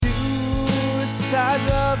sides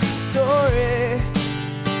of the story.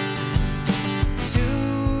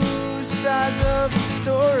 Two sides of the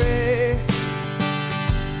story.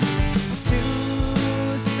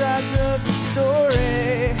 Two sides of the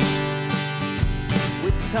story.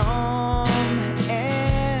 With Tom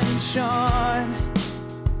and Shawn.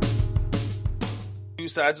 Two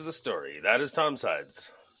sides of the story. That is Tom's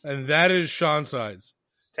sides. And that is Shawn's sides.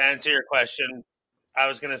 To answer your question, I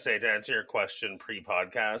was going to say, to answer your question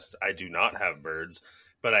pre-podcast, I do not have birds,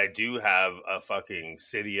 but I do have a fucking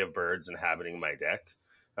city of birds inhabiting my deck.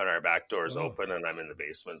 And our back door is open and I'm in the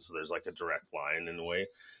basement, so there's like a direct line in a way.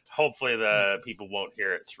 Hopefully the people won't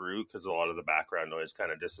hear it through because a lot of the background noise kind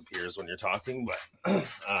of disappears when you're talking. But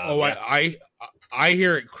I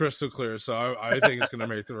hear it crystal clear, so I think it's going to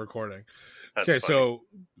make the recording. Okay, funny. So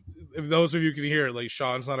if those of you can hear it, like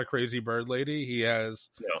Shawn's not a crazy bird lady. He has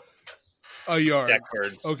a yard. Deck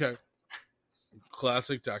birds. Okay.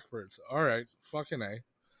 Classic deck birds. All right. Fucking A.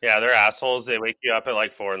 Yeah, they're assholes. They wake you up at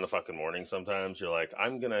like 4 in the fucking morning sometimes. You're like,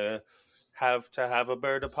 I'm going to have a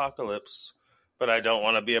bird apocalypse, but I don't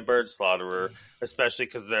want to be a bird slaughterer, especially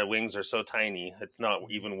because their wings are so tiny. It's not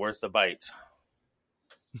even worth the bite.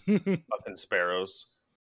 Fucking sparrows.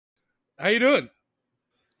 How you doing?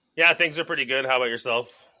 Yeah, things are pretty good. How about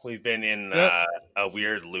yourself? We've been in a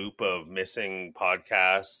weird loop of missing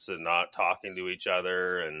podcasts and not talking to each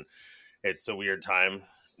other, and it's a weird time.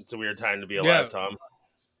 It's a weird time to be alive, Tom.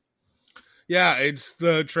 Yeah, it's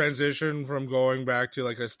the transition from going back to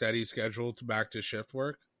like a steady schedule to back to shift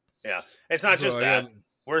work. Yeah, it's not just that.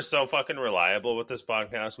 We're so fucking reliable with this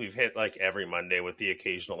podcast. We've hit like every Monday with the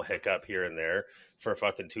occasional hiccup here and there for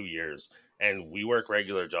fucking 2 years. And we work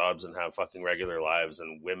regular jobs and have fucking regular lives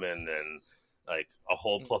and women and like a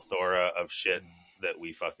whole plethora of shit that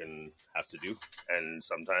we fucking have to do. And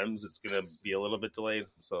sometimes it's going to be a little bit delayed.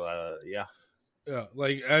 So, yeah. Yeah,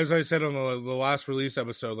 like as I said on the last release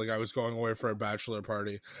episode, like I was going away for a bachelor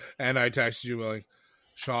party and I texted you like,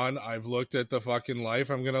 Shawn, I've looked at the fucking life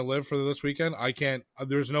I'm going to live for this weekend. I can't,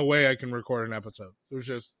 there's no way I can record an episode. There's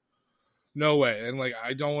just no way. And like,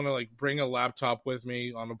 I don't want to like bring a laptop with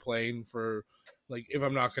me on a plane for like, if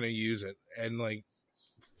I'm not going to use it. And like,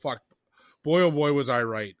 fuck, boy, oh boy, was I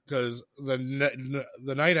right. Because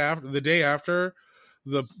the day after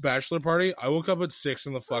the bachelor party, I woke up at 6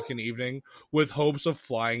 in the fucking evening with hopes of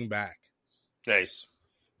flying back. Nice.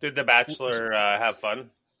 Did the bachelor have fun?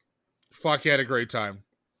 Fuck, he had a great time.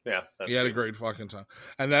 Yeah, he had a great fucking time,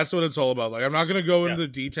 and that's what it's all about. Like, I'm not gonna go into the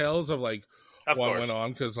details of like what went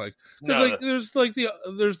on because there's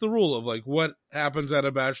the rule of like what happens at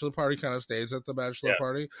a bachelor party kind of stays at the bachelor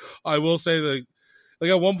party. I will say that like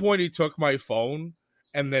at one point he took my phone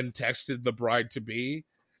and then texted the bride to be,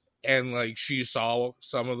 and like she saw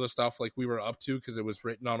some of the stuff like we were up to because it was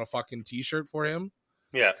written on a fucking t-shirt for him.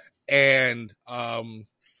 Yeah, and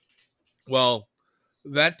well.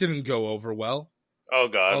 That didn't go over well. Oh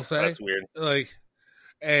God, I'll say. That's weird. Like,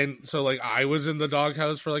 and so like I was in the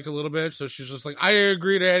doghouse for like a little bit. So she's just like, I didn't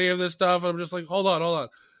agree to any of this stuff. I'm just like, hold on.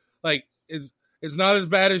 Like it's not as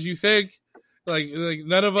bad as you think. Like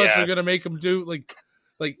none of us are gonna make them do like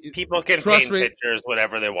people can paint pictures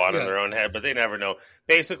whatever they want in their own head, but they never know.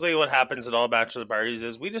 Basically, what happens at all bachelor parties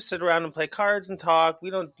is we just sit around and play cards and talk. We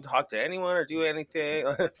don't talk to anyone or do anything.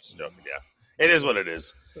 Just joking, yeah. It is what it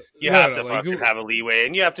is. You have to fucking have a leeway,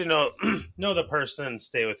 and you have to know the person and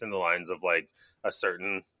stay within the lines of like a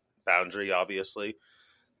certain boundary, obviously.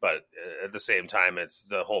 But at the same time, it's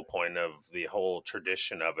the whole point of the whole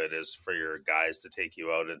tradition of it is for your guys to take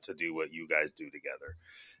you out and to do what you guys do together.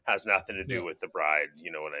 Has nothing to do with the bride.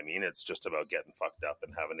 You know what I mean? It's just about getting fucked up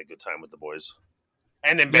and having a good time with the boys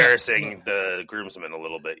and embarrassing the groomsmen a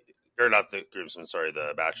little bit, or not the groomsmen. Sorry,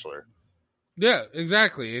 the bachelor. Yeah,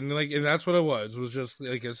 exactly. And that's what it was. It was just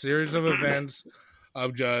like a series of events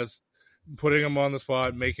of just putting him on the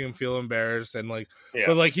spot, making him feel embarrassed. And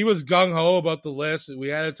but like he was gung ho about the list. We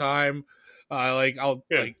had a time.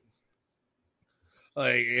 It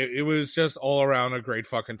was just all around a great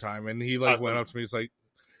fucking time. And he went up to me.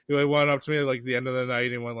 He went up to me like the end of the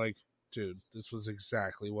night and went like, dude, this was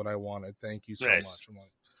exactly what I wanted. Thank you so much. I'm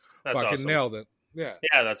like, that's fucking awesome. Nailed it. Yeah,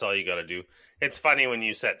 that's all you got to do. It's funny when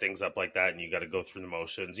you set things up like that and you got to go through the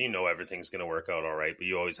motions. You know everything's going to work out all right, but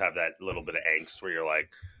you always have that little bit of angst where you're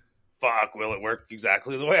like, fuck, will it work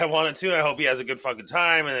exactly the way I want it to? I hope he has a good fucking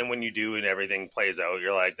time. And then when you do and everything plays out,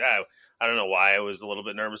 you're like, I don't know why I was a little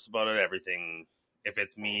bit nervous about it. Everything, if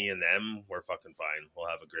it's me and them, we're fucking fine. We'll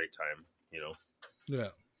have a great time, you know? Yeah.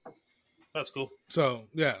 That's cool. So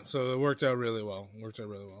it worked out really well.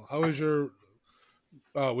 How was your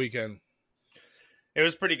weekend? It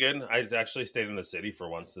was pretty good. I actually stayed in the city for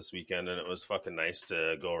once this weekend, and it was fucking nice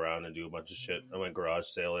to go around and do a bunch of shit. I went garage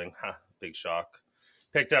sailing. Ha, big shock.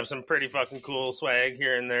 Picked up some pretty fucking cool swag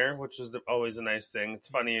here and there, which was always a nice thing. It's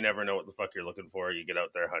funny, you never know what the fuck you're looking for. You get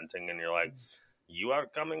out there hunting, and you're like, you are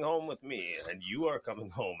coming home with me, and you are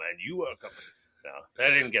coming home, and you are coming. No, I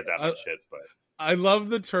didn't get that much shit, but... I love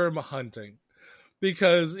the term hunting,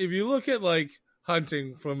 because if you look at, like,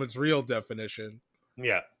 hunting from its real definition...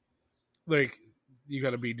 Yeah. Like... You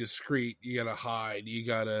got to be discreet. You got to hide. You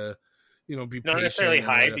got to, be not patient, necessarily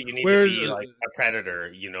hide, but you need to be like a predator.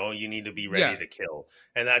 You need to be ready to kill,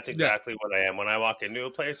 and that's exactly what I am. When I walk into a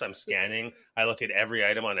place, I'm scanning. I look at every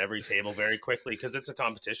item on every table very quickly because it's a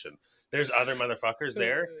competition. There's other motherfuckers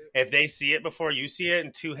there. If they see it before you see it,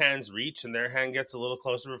 and two hands reach, and their hand gets a little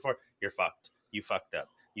closer before, you're fucked. You fucked up.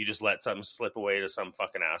 You just let something slip away to some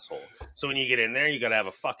fucking asshole. So when you get in there, you got to have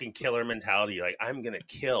a fucking killer mentality. Like, I'm gonna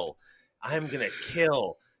kill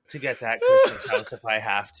to get that Christmas house if I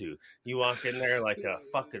have to. You walk in there like a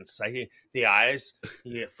fucking psyche. The eyes,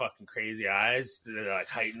 you get fucking crazy eyes. They're like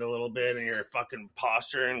heightened a little bit, and your fucking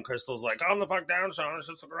posture. And Crystal's like, calm the fuck down, Shawn. It's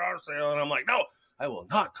just a garage sale. And I'm like, no, I will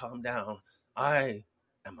not calm down. I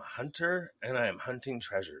am a hunter, and I am hunting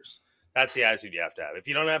treasures. That's the attitude you have to have. If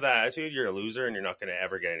you don't have that attitude, you're a loser, and you're not going to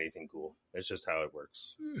ever get anything cool. It's just how it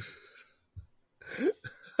works.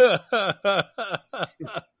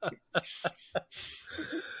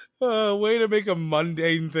 Way to make a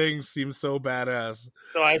mundane thing seem so badass.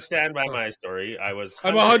 So I stand by my story. I'm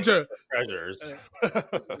a hunter. Treasures.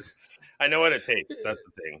 I know what it takes. That's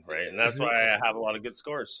the thing, right? And that's why I have a lot of good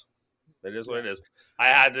scores. It is what it is. I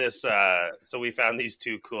had this. So we found these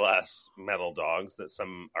two cool ass metal dogs that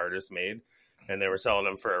some artist made, and they were selling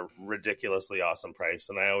them for a ridiculously awesome price.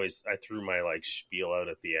 And I threw my like spiel out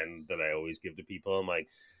at the end that I always give to people. I'm like,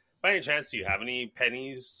 by any chance, do you have any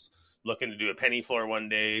pennies? Looking to do a penny floor one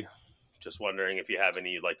day. Just wondering if you have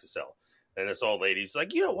any you'd like to sell. And this old lady's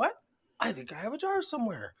like, you know what? I think I have a jar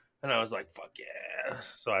somewhere. And I was like, fuck yeah.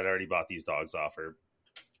 So I'd already bought these dogs off her.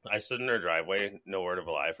 I stood in her driveway, no word of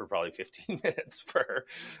a lie, for probably 15 minutes for her.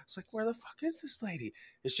 It's like, where the fuck is this lady?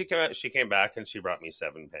 And she came back and she brought me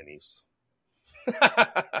 7 pennies.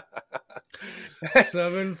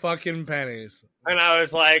 7 fucking pennies. And I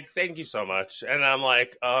was like, thank you so much. And I'm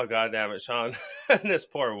like, oh, God damn it, Shawn. And this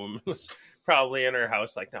poor woman was probably in her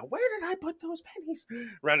house like, now, where did I put those pennies?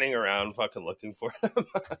 Running around fucking looking for them.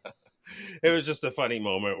 It was just a funny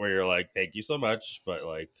moment where you're like, thank you so much. But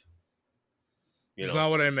like, it's not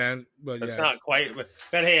what I meant. But it's not quite. But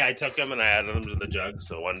hey, I took them and I added them to the jug.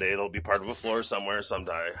 So one day they'll be part of a floor somewhere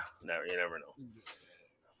sometime. You never know.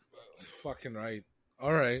 Fucking right.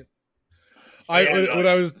 All right.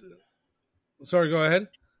 Sorry, go ahead.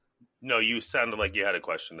 No, you sounded like you had a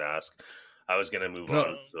question to ask. I was going to move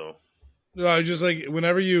on. So no, I just like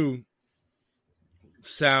whenever you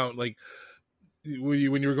sound like when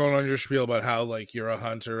you were going on your spiel about how like you're a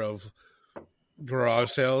hunter of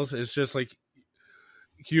garage sales, it's just like,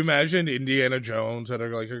 can you imagine Indiana Jones at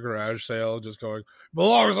like a garage sale just going,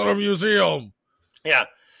 belongs in a museum? Yeah.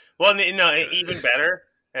 Well, no, even better.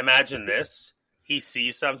 Imagine this. He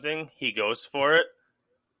sees something, he goes for it,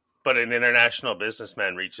 but an international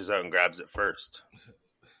businessman reaches out and grabs it first.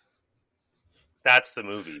 That's the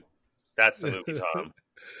movie. Tom.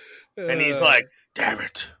 And he's like, damn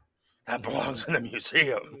it, that belongs in a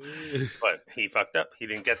museum. But he fucked up. He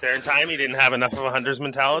didn't get there in time. He didn't have enough of a hunter's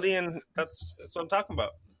mentality, and that's what I'm talking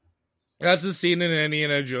about. That's a scene in an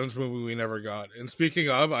Indiana Jones movie we never got. And speaking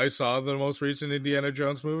of, I saw the most recent Indiana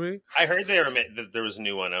Jones movie. I heard that there was a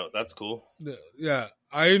new one out. That's cool. Yeah,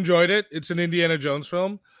 I enjoyed it. It's an Indiana Jones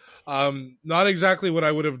film. Not exactly what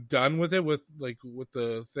I would have done with it, with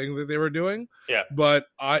the thing that they were doing. Yeah, but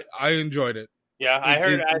I enjoyed it. Yeah, I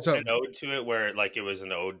heard an ode to it where like it was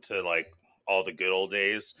an ode to like all the good old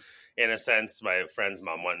days. In a sense, my friend's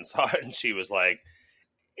mom went and saw it, and she was like,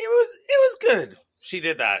 "It was good." She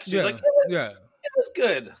did that. She's like, it was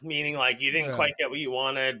good. Meaning like you didn't quite get what you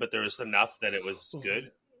wanted, but there was enough that it was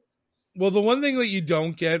good. Well, the one thing that you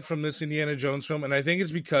don't get from this Indiana Jones film, and I think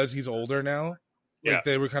it's because he's older now, like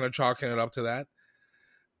they were kind of chalking it up to that.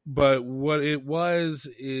 But what it was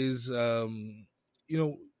is,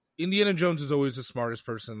 Indiana Jones is always the smartest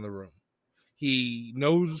person in the room. He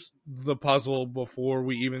knows the puzzle before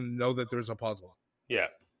we even know that there's a puzzle. Yeah.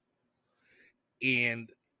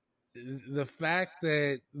 And the fact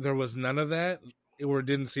that there was none of that, or it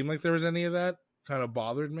didn't seem like there was any of that, kind of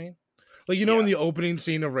bothered me. Like, in the opening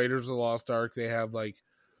scene of Raiders of the Lost Ark, they have, like,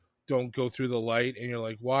 don't go through the light, and you're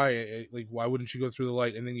like, why? Like, why wouldn't you go through the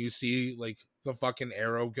light? And then you see, like, the fucking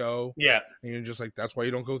arrow go. Yeah. And you're just like, that's why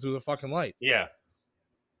you don't go through the fucking light. Yeah.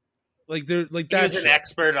 like they're like he that. Was an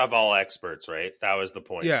expert of all experts, right? That was the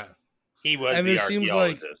point. Yeah, he was and the there seems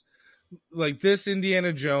archaeologist. like this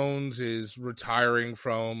Indiana Jones is retiring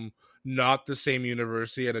from not the same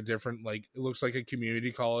university at a different, like, it looks like a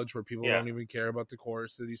community college where people don't even care about the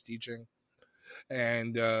course that he's teaching.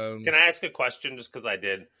 And can I ask a question? Just because I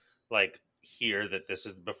did like hear that this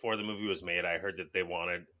is before the movie was made, I heard that they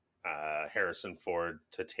wanted Harrison Ford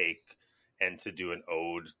to take and to do an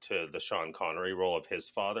ode to the Sean Connery role of his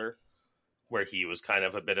father, where he was kind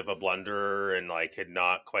of a bit of a blunderer and like had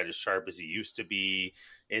not quite as sharp as he used to be.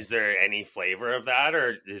 Is there any flavor of that,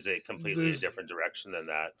 or is it completely a different direction than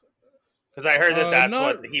that? Because I heard that that's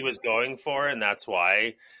what he was going for, and that's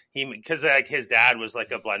why because like his dad was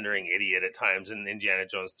like a blundering idiot at times in Indiana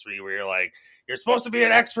Jones 3, where you're like, you're supposed to be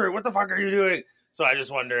an expert. What the fuck are you doing? So I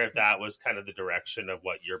just wonder if that was kind of the direction of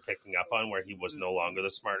what you're picking up on, where he was no longer the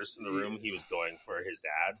smartest in the room. He was going for his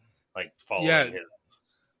dad, like following his.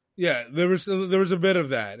 Yeah, there was a bit of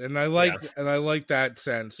that, and I like that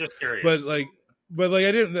sense. Just curious, but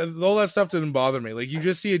I didn't. All that stuff didn't bother me. Like, you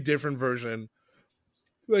just see a different version.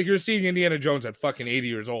 Like, you're seeing Indiana Jones at fucking 80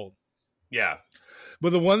 years old. Yeah,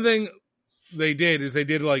 but the one thing they did is they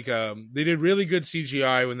did really good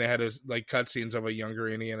CGI when they had like cutscenes of a younger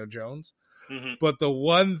Indiana Jones. Mm-hmm. But the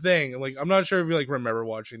one thing, like, I'm not sure if you like remember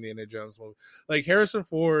watching the Indiana Jones movie, like Harrison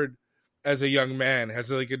Ford as a young man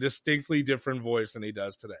has like a distinctly different voice than he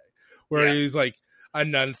does today, where he's like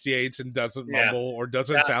enunciates and doesn't mumble or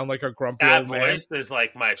doesn't sound like a grumpy old man. That voice is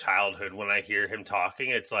like my childhood. When I hear him talking,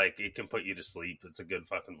 it's like it can put you to sleep. It's a good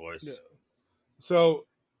fucking voice. Yeah. So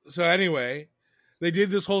anyway, they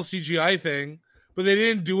did this whole CGI thing, but they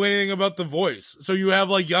didn't do anything about the voice. So you have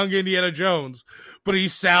like young Indiana Jones, but he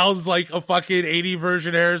sounds like a fucking 80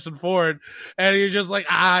 version Harrison Ford, and you're just like,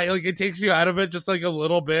 like it takes you out of it just like a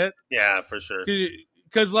little bit. Yeah, for sure.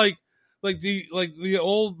 Because the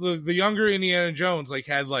younger Indiana Jones like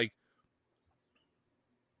had like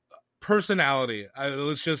personality.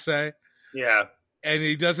 Let's just say, yeah, and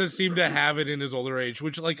he doesn't seem to have it in his older age,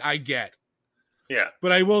 which like I get. Yeah,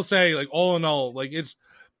 but I will say, like, all in all, like, it's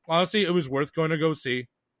honestly, it was worth going to go see.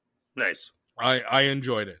 Nice. I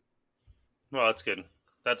enjoyed it. Well, that's good.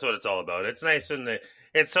 That's what it's all about. It's nice, and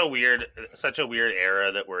it's so weird, such a weird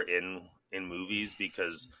era that we're in movies,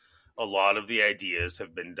 because a lot of the ideas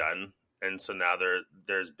have been done, and so now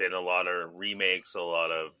there's been a lot of remakes, a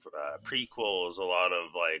lot of prequels, a lot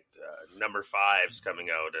of like number 5s coming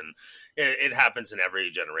out, and it happens in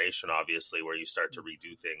every generation, obviously, where you start to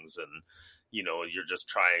redo things, and you're just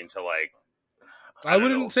trying to like. I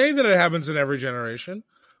wouldn't say that it happens in every generation.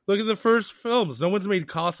 Look at the first films. No one's made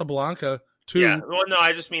Casablanca 2. Yeah, well, no,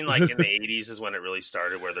 I just mean like in the 80s is when it really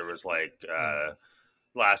started, where there was like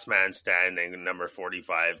Last Man Standing, number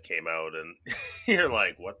 45 came out, and you're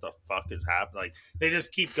like, what the fuck is happening? Like, they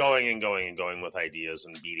just keep going and going and going with ideas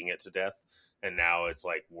and beating it to death. And now it's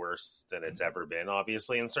like worse than it's ever been,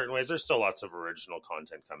 obviously, in certain ways. There's still lots of original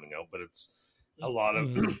content coming out, but it's a lot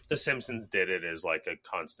of The Simpsons did it as like a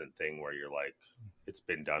constant thing where you're like, it's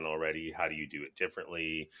been done already. How do you do it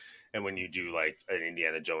differently? And when you do like an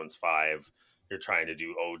Indiana Jones 5, you're trying to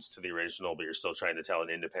do odes to the original, but you're still trying to tell an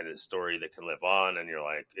independent story that can live on. And you're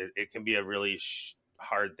like, it can be a really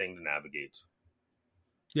hard thing to navigate.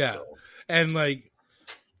 Yeah. So. And like,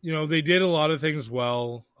 they did a lot of things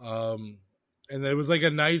well. And it was like a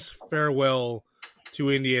nice farewell to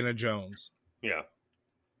Indiana Jones. Yeah.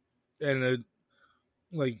 And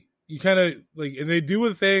like, you kind of like, and they do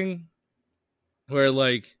a thing where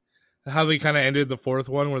like how they kind of ended the 4th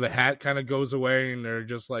one, where the hat kind of goes away and they're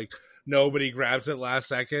just like, nobody grabs it last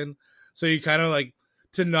second. So you kind of like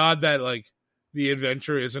to nod that like the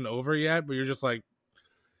adventure isn't over yet, but you're just like,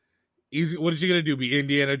 easy. What is he going to do? Be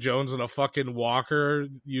Indiana Jones in a fucking walker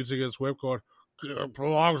using his whip going, it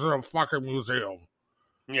belongs in a fucking museum.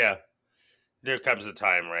 Yeah. There comes a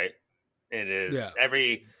time, right? It is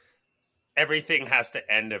everything has to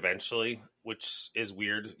end eventually, which is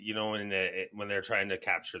weird, when they're trying to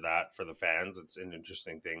capture that for the fans. It's an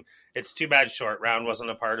interesting thing. It's too bad Short Round wasn't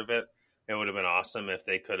a part of it. It would have been awesome if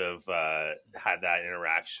they could have had that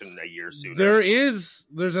interaction a year sooner. There's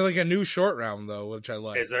like a new Short Round though, which I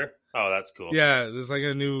like. Is there? Oh, that's cool. Yeah, there's like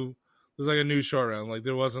a new Short Round. Like,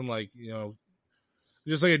 there wasn't like,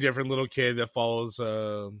 just like a different little kid that follows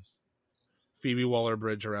Phoebe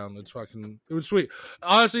Waller-Bridge around. It was sweet.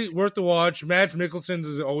 Honestly, worth the watch. Mads Mikkelsen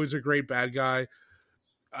is always a great bad guy.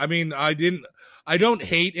 I mean, I don't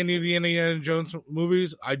hate any of the Indiana Jones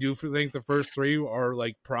movies. I do think the first 3 are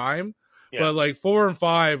like prime, but like 4 and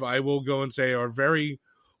 5, I will go and say are very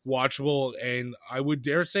watchable, and I would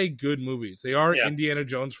dare say good movies. They are Indiana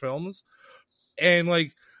Jones films, and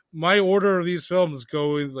like my order of these films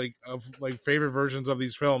go with like favorite versions of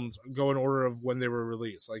these films go in order of when they were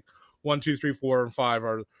released. Like 1, 2, 3, 4, and 5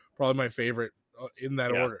 are probably my favorite in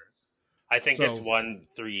that order. I think it's 1,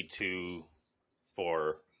 3, 2,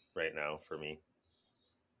 4 right now for me.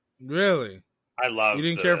 Really? I love you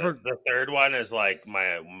didn't care for the third one is like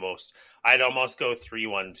my most. I'd almost go 3,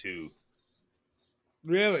 1, 2.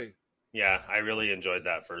 Really? Yeah, I really enjoyed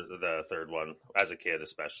that for the third one as a kid,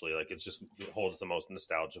 especially. Like, it holds the most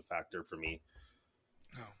nostalgia factor for me.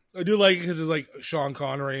 I do like it because it's like Sean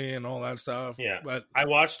Connery and all that stuff. Yeah, but I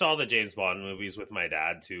watched all the James Bond movies with my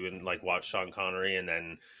dad too, and like watched Sean Connery, and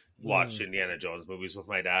then watched Indiana Jones movies with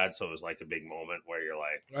my dad. So it was like a big moment where you're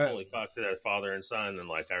like, "Holy fuck!" They're father and son, and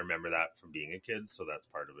like I remember that from being a kid. So that's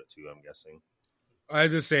part of it too, I'm guessing. I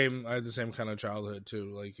had the same kind of childhood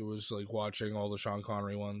too. Like, it was like watching all the Sean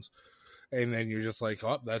Connery ones. And then you're just like,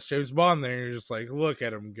 oh, that's James Bond there. And you're just like, look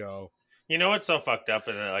at him go. You know what's so fucked up?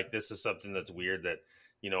 And like, this is something that's weird that,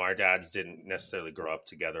 you know, our dads didn't necessarily grow up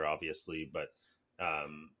together, obviously, but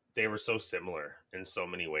they were so similar in so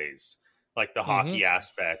many ways. Like the hockey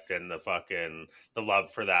aspect and the love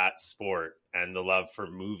for that sport and the love for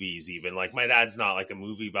movies even. Like, my dad's not like a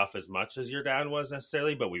movie buff as much as your dad was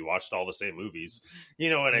necessarily, but we watched all the same movies. You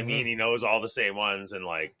know what I mean? He knows all the same ones, and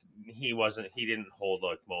like he didn't hold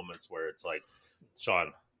like moments where it's like,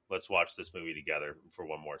 Sean, let's watch this movie together for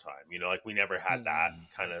one more time. You know, like we never had that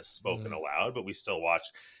kind of spoken aloud, but we still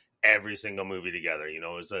watched every single movie together. You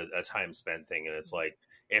know, it was a time spent thing. And it's like,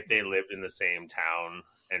 if they lived in the same town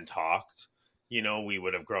and talked, you know, we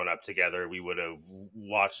would have grown up together. We would have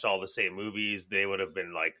watched all the same movies. They would have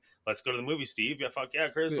been like, let's go to the movie, Steve. Yeah, fuck yeah,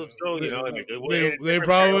 Chris, let's go. You know, they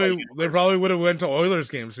probably would have went to Oilers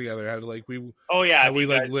games together. Had like we. Oh yeah, if we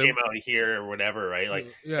like came out here or whatever, right? Like,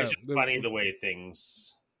 it's just funny the way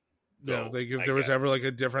things. Yeah, like if there was ever like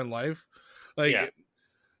a different life, like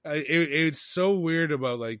it's so weird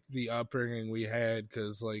about like the upbringing we had,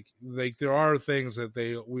 because like there are things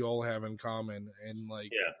that we all have in common, and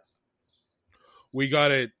like we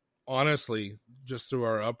got it honestly just through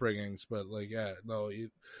our upbringings. But like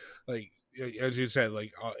like as you said,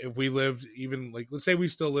 like if we lived even like, let's say we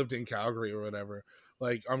still lived in Calgary or whatever,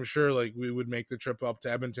 like I'm sure like we would make the trip up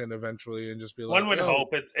to Edmonton eventually and just be like, one would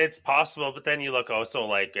hope it's possible. But then you look also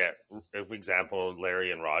like at, for example,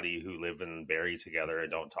 Larry and Roddy, who live in Barrie together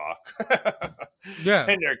and don't talk.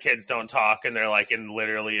 And their kids don't talk, and they're like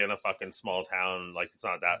literally in a fucking small town. Like, it's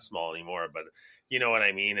not that small anymore, but you know what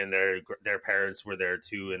I mean? And their parents were there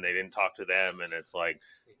too, and they didn't talk to them, and it's like,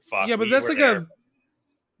 fuck. Yeah, but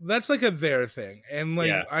that's like a their thing. And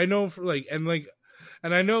like, I know for like, and like,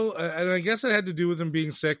 and I know, and I guess it had to do with him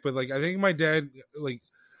being sick, but like, I think my dad like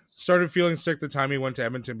started feeling sick the time he went to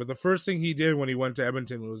Edmonton. But the first thing he did when he went to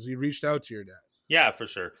Edmonton was he reached out to your dad. Yeah, for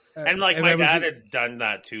sure. And like, my dad had done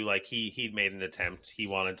that too. Like he'd made an attempt. He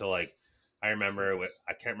wanted to like, I remember,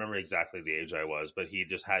 I can't remember exactly the age I was, but he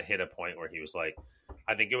just had hit a point where he was like,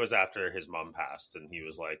 I think it was after his mom passed, and he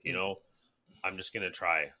was like, you know, I'm just going to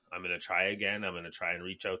try. I'm going to try again. I'm going to try and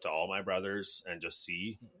reach out to all my brothers and just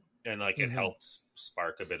see. And like, it helps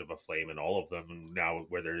spark a bit of a flame in all of them. And now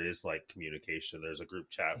where there is like communication, there's a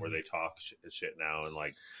group chat where they talk shit now. And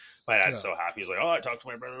like, my dad's so happy. He's like, oh, I talked to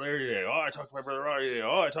my brother Larry today. Oh, I talked to my brother Roddy today.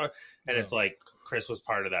 Oh, I talked. And it's like, Chris was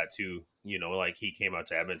part of that too. You know, like he came out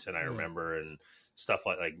to Edmonton, I remember, and stuff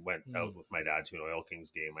like went out with my dad to an Oil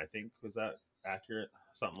Kings game. I think, was that accurate?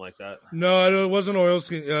 Something like that. No, it wasn't Oil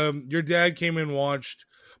Kings. Your dad came and watched.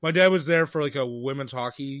 My dad was there for like a women's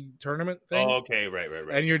hockey tournament thing. Oh, okay, right.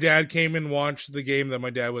 And your dad came and watched the game that my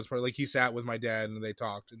dad was part. Like, he sat with my dad and they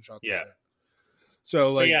talked and shot.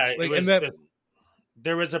 So like,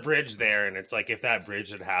 there was a bridge there, and it's like, if that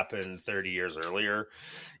bridge had happened 30 years earlier,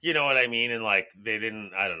 you know what I mean? And like, they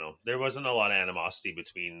didn't, I don't know, there wasn't a lot of animosity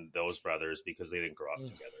between those brothers because they didn't grow up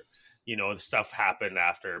together. You know, the stuff happened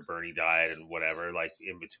after Bernie died and whatever, like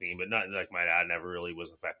in between, but not like, my dad never really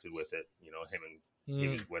was affected with it. You know, him and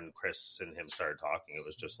when Chris and him started talking, it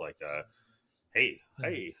was just like, hey,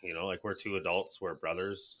 you know, like, we're two adults, we're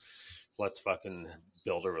brothers, let's fucking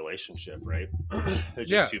build a relationship, right? It's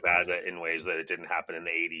just too bad that in ways that it didn't happen in the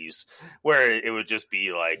 80s, where it would just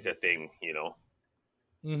be like a thing, you know.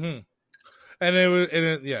 And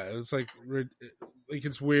it's like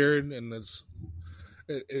it's weird, and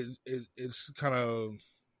it's kind of,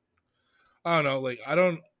 I don't know, like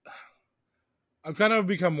I've kind of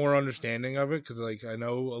become more understanding of it, because like I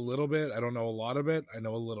know a little bit, I don't know a lot of it, I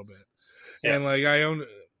know a little bit, and like I own.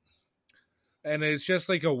 And it's just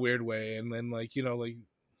like a weird way. And then like, you know, like,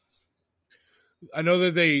 I know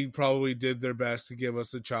that they probably did their best to give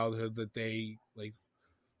us the childhood that they like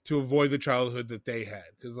to avoid the childhood that they had.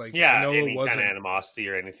 Because, like, yeah, I know any it wasn't kind of animosity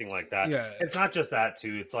or anything like that. Yeah. It's not just that,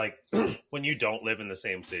 too. It's like when you don't live in the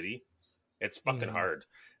same city, it's fucking hard.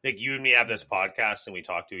 Like, you and me have this podcast and we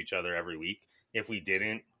talk to each other every week. If we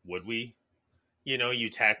didn't, would we? You know, you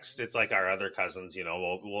text. It's like our other cousins, you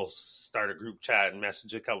know, we'll start a group chat and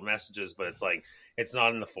message a couple messages, but it's like, it's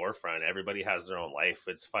not in the forefront. Everybody has their own life.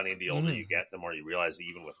 It's funny. The older you get, the more you realize that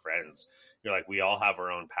even with friends, you're like, we all have our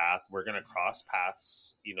own path. We're going to cross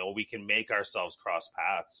paths. You know, we can make ourselves cross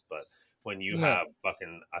paths, but when you have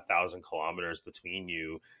fucking 1,000 kilometers between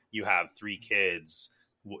you, you have 3 kids,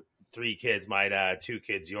 my dad, 2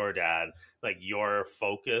 kids, your dad. Like, your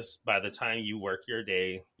focus, by the time you work your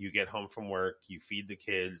day, you get home from work, you feed the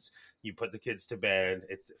kids, you put the kids to bed,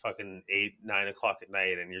 it's fucking 8, 9 o'clock at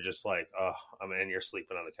night, and you're just like, oh, and you're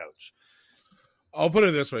sleeping on the couch. I'll put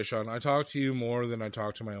it this way, Shawn. I talk to you more than I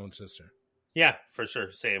talk to my own sister. Yeah, for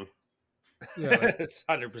sure. Same. Yeah, it's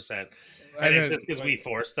 100%. And it's just because we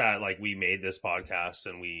forced that, like, we made this podcast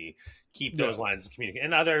and we keep those lines of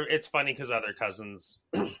communication. And it's funny because other cousins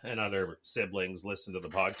and other siblings listen to the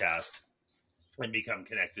podcast and become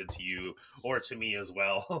connected to you or to me as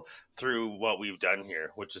well through what we've done here,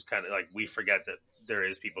 which is kind of like, we forget that there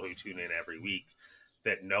is people who tune in every week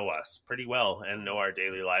that know us pretty well and know our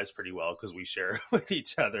daily lives pretty well because we share with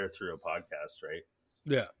each other through a podcast, right?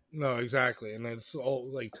 Yeah, no, exactly. And it's all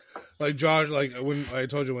like Josh, like when I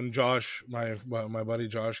told you when Josh, my buddy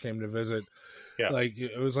Josh came to visit, like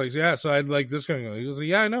it was like, yeah, so I'd like this going on. He was like,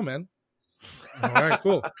 yeah, I know, man. All right,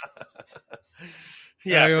 cool.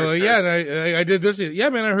 Yeah, and I did this. Yeah,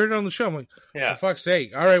 man, I heard it on the show. I'm like, for fuck's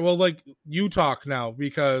sake. All right, well, like, you talk now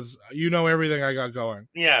because you know everything I got going.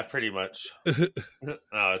 Yeah, pretty much.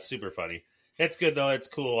 Oh, it's super funny. It's good, though. It's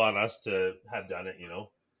cool on us to have done it, you know?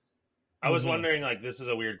 I was wondering, like, this is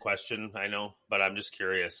a weird question, I know, but I'm just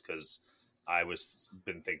curious because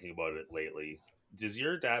been thinking about it lately. Does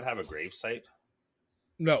your dad have a gravesite?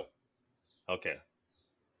 No. Okay.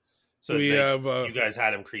 So you guys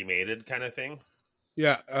had him cremated kind of thing?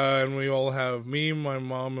 Yeah, and we all have, me, my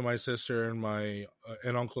mom, and my sister, and my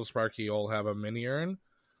and Uncle Sparky all have a mini urn,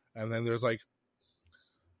 and then there's like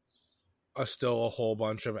still a whole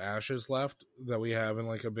bunch of ashes left that we have in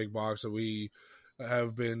like a big box that we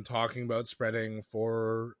have been talking about spreading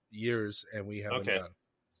for years, and we haven't done.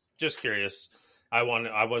 Just curious. I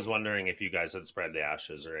was wondering if you guys had spread the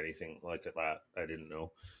ashes or anything like that. I didn't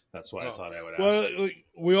know. That's why I thought I would ask. Well,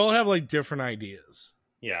 we all have like different ideas.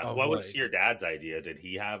 Yeah. What was your dad's idea? Did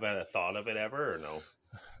he have a thought of it ever or no?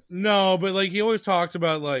 No, but like he always talked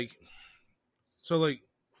about like, so like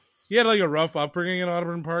he had like a rough upbringing in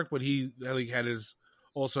Audubon Park, but he like had his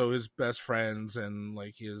best friends and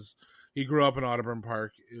like he grew up in Audubon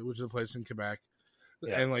Park, which is a place in Quebec.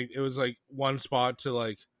 Yeah. And like it was like one spot to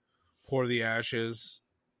like pour the ashes.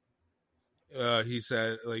 He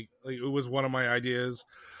said like it was one of my ideas.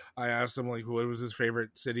 I asked him like what was his favorite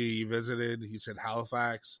city he visited. He said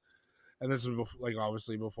Halifax, and this was like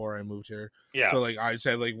obviously before I moved here. Yeah. So like I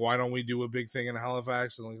said like why don't we do a big thing in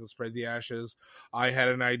Halifax and like let's spread the ashes. I had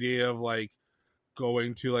an idea of like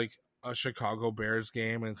going to like a Chicago Bears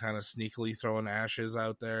game and kind of sneakily throwing ashes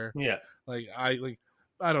out there. Yeah. Like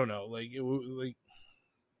I don't know like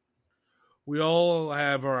we all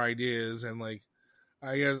have our ideas and like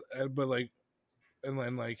I guess but like. And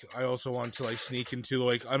then, like, I also want to, like, sneak into,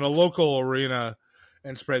 like, on a local arena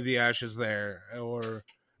and spread the ashes there or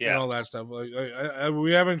and all that stuff. Like,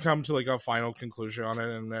 we haven't come to, like, a final conclusion on it,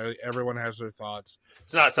 and everyone has their thoughts.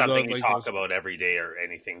 It's not something you talk about every day or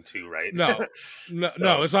anything, too, right? No.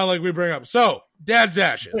 No, it's not like we bring up, so, Dad's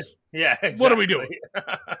ashes. Yeah, exactly. What are we doing?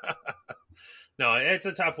 No, it's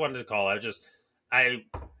a tough one to call. I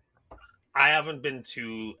haven't been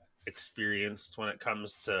too experienced when it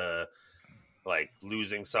comes to like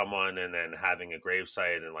losing someone and then having a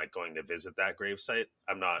gravesite and like going to visit that gravesite.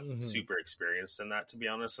 I'm not super experienced in that, to be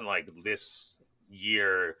honest. And like this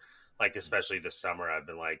year, like especially this summer, I've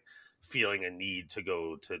been like feeling a need to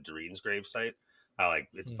go to Doreen's gravesite.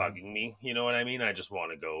 It's bugging me. You know what I mean? I just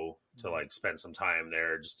want to go to like spend some time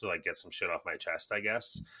there just to like get some shit off my chest, I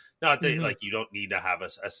guess. Not that like you don't need to have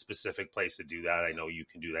a specific place to do that. I know you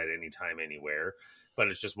can do that anytime, anywhere, but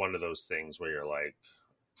it's just one of those things where you're like,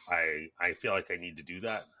 I feel like I need to do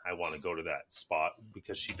that. I want to go to that spot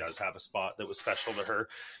because she does have a spot that was special to her.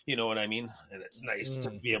 You know what I mean? And it's nice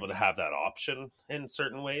to be able to have that option in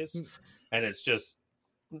certain ways. And it's just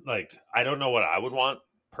like, I don't know what I would want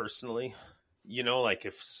personally. You know, like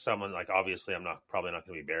if someone like, obviously I'm probably not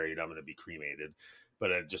going to be buried. I'm going to be cremated,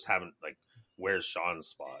 but I just haven't like, where's Shawn's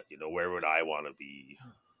spot? You know, where would I want to be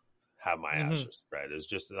have my ashes spread. It was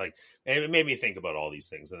just like, and it made me think about all these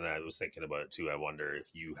things. And I was thinking about it too. I wonder if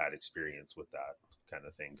you had experience with that kind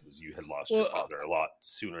of thing, because you had lost your father a lot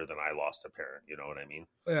sooner than I lost a parent. You know what I mean?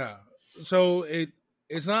 Yeah. So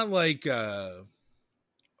it's not like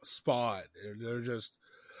Spot. They're just,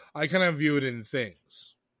 I kind of view it in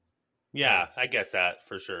things. Yeah, I get that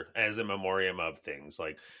for sure. As a memoriam of things,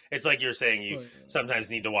 like it's like you're saying, you sometimes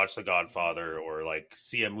need to watch The Godfather or like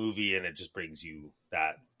see a movie, and it just brings you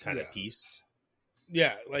that kind of peace.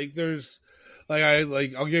 Yeah, like there's,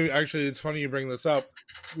 I'll give you. Actually, it's funny you bring this up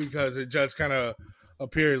because it just kind of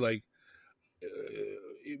appeared. Like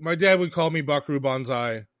my dad would call me Buckaroo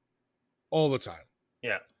Banzai all the time.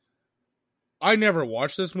 Yeah, I never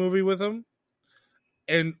watched this movie with him,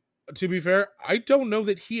 and to be fair, I don't know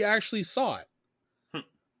that he actually saw it.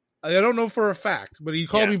 I don't know for a fact, but he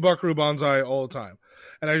called me Buckaroo Banzai all the time.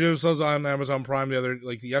 And I just was on Amazon Prime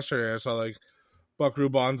yesterday, I saw like Buckaroo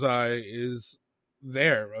Banzai is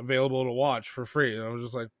there, available to watch for free. And I was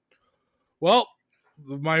just like, well,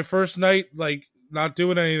 my first night, like not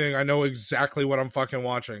doing anything, I know exactly what I'm fucking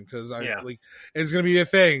watching, because it's gonna be a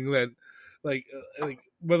thing that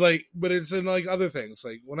but it's in like other things.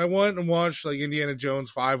 Like when I went and watched like Indiana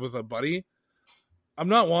Jones 5 with a buddy, I'm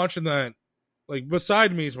not watching that. Like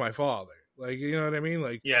beside me is my father. Like, you know what I mean?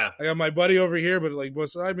 Like, yeah, I got my buddy over here, but like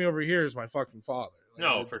beside me over here is my fucking father. Like,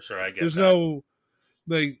 no, for sure, I get. There's no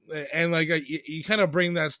like, and like you kind of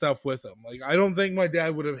bring that stuff with him. Like, I don't think my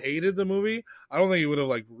dad would have hated the movie. I don't think he would have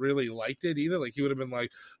like really liked it either. Like, he would have been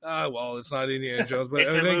like, well, it's not Indiana Jones, but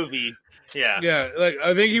it's a movie. Yeah. Like,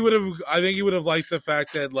 I think he would have liked the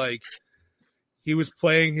fact that like he was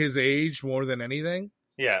playing his age more than anything.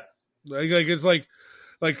 Yeah. Like it's like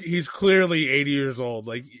he's clearly 80 years old.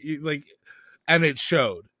 Like, and it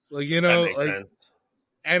showed. Like, you know, like sense.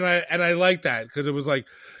 And I like that, because it was like,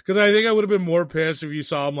 because I think I would have been more pissed if you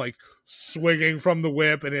saw him like swinging from the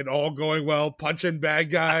whip and it all going well, punching bad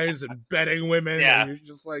guys and betting women. Yeah, and you're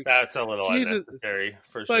just like, that's a little unnecessary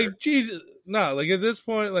for sure. Like, Jesus, no, like at this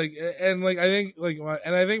point, like, and like I think like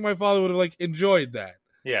I think my father would have like enjoyed that.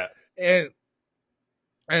 Yeah, and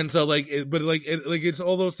so like, it's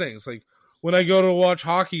all those things. Like when I go to watch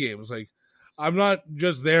hockey games, like I'm not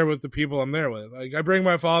just there with the people I'm there with. Like I bring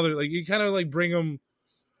my father. Like you kind of like bring him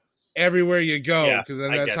everywhere you go, because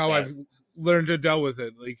then that's how I've learned to deal with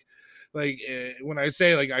it. Like when I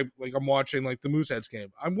say I'm watching like the Mooseheads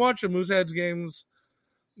game, I'm watching Mooseheads games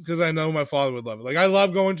because I know my father would love it. Like I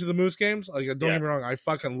love going to the Moose games. Like don't get me wrong, I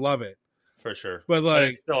fucking love it for sure. But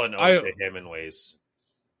like it's still an ode to him in ways.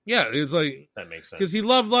 Yeah, it's like that makes sense because he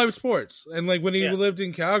loved live sports, and like when he lived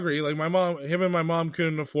in Calgary, like him and my mom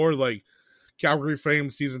couldn't afford like Calgary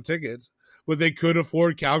Flames season tickets, but they could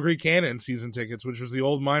afford Calgary Cannon season tickets, which was the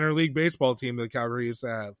old minor league baseball team that Calgary used to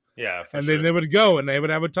have. Yeah, and then they would go and they would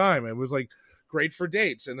have a time. It was like great for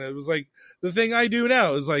dates, and it was like the thing I do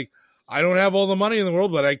now is like I don't have all the money in the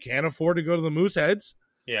world, but I can't afford to go to the Mooseheads.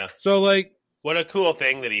 Yeah. So like, what a cool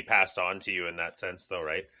thing that he passed on to you in that sense, though,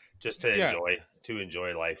 right? Just to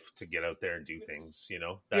enjoy life, to get out there and do things. You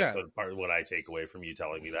know, that's part of what I take away from you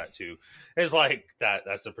telling me that too. Is like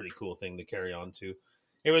that's a pretty cool thing to carry on to.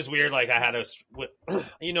 It was weird. Like I had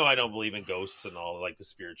I don't believe in ghosts and all like the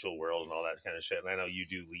spiritual world and all that kind of shit. And I know you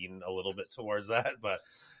do lean a little bit towards that, but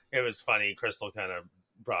it was funny. Crystal kind of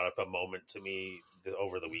brought up a moment to me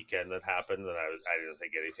over the weekend that happened, and I didn't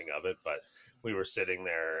think anything of it, but we were sitting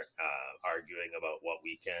there arguing about what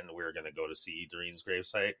weekend we were going to go to see Doreen's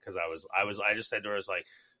gravesite, because I just said to her, I was like,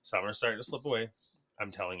 summer's starting to slip away. I'm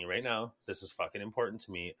telling you right now, this is fucking important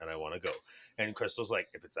to me, and I want to go. And Crystal's like,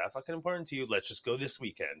 if it's that fucking important to you, let's just go this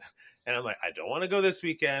weekend. And I'm like, I don't want to go this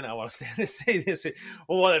weekend. I want to stay this.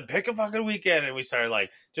 Well, then pick a fucking weekend. And we started like,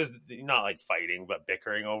 just not like fighting, but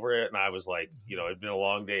bickering over it. And I was like, it'd been a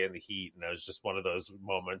long day in the heat. And it was just one of those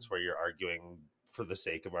moments where you're arguing for the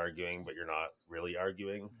sake of arguing, but you're not really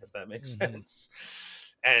arguing, if that makes sense.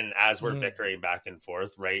 And as we're bickering back and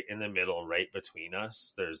forth, right in the middle, right between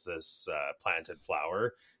us, there's this planted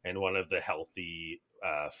flower, and one of the healthy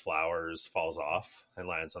flowers falls off and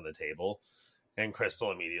lands on the table. And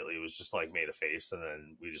Crystal immediately was just like made a face, and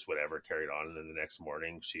then we just whatever carried on. And then the next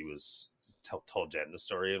morning, she was told Jen the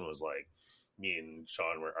story and was like, me and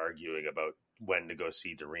Shawn were arguing about when to go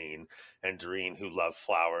see Doreen, and Doreen, who loved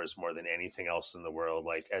flowers more than anything else in the world,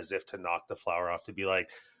 like as if to knock the flower off, to be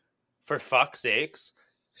like, for fuck's sakes,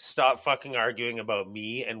 stop fucking arguing about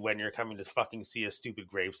me and when you're coming to fucking see a stupid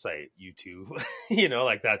gravesite, you two.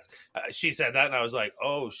 Like that's she said that, and I was like,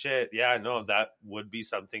 oh shit, yeah, no, that would be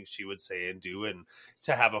something she would say and do. And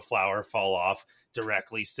to have a flower fall off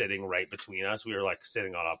directly sitting right between us, we were like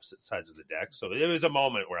sitting on opposite sides of the deck, so it was a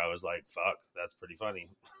moment where I was like, fuck, that's pretty funny.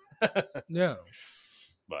 Yeah.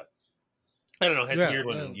 But I don't know. It's weird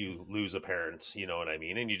when you lose a parent, you know what I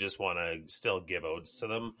mean? And you just want to still give odes to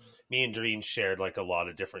them. Me and Doreen shared like a lot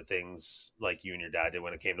of different things like you and your dad did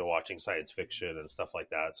when it came to watching science fiction and stuff like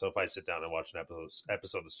that. So if I sit down and watch an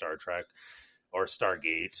episode of Star Trek or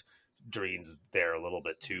Stargate, Doreen's there a little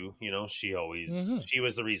bit too. You know, she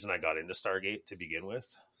was the reason I got into Stargate to begin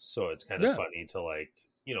with. So it's kind of funny to like,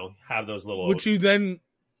 you know, have those little which you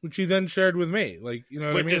then shared with me, like, you know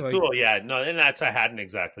what I mean? Which is like, cool, yeah. No, and I hadn't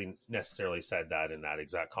exactly necessarily said that in that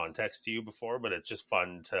exact context to you before, but it's just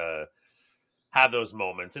fun to have those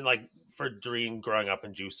moments. And like for Doreen growing up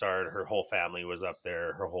in Jussard, her whole family was up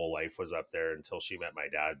there, her whole life was up there until she met my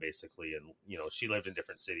dad, basically. And you know, she lived in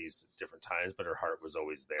different cities at different times, but her heart was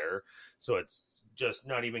always there. So it's just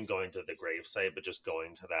not even going to the gravesite, but just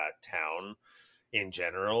going to that town in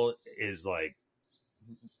general is like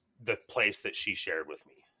the place that she shared with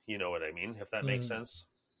me. You know what I mean? If that makes sense.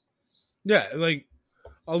 Yeah, like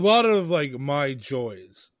a lot of like my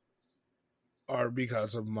joys are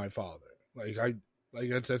because of my father. Like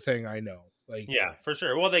that's a thing I know. Like, yeah, for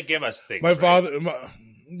sure. Well, they give us things. My father,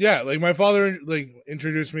 my father like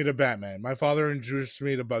introduced me to Batman. My father introduced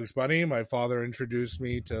me to Bugs Bunny. My father introduced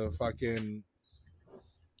me to fucking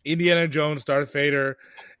Indiana Jones, Darth Vader,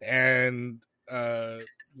 and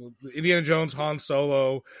Indiana Jones, Han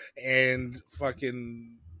Solo, and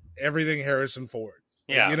fucking everything Harrison Ford.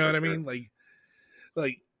 Like, yeah, you know what I mean?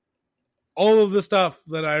 Like all of the stuff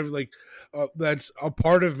that I've like that's a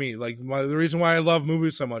part of me. Like the reason why I love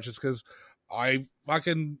movies so much is because I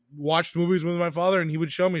fucking watched movies with my father and he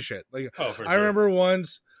would show me shit. Like I remember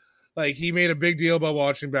once, like he made a big deal about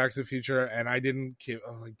watching Back to the Future and I didn't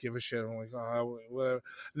give a shit. I'm like, oh, whatever.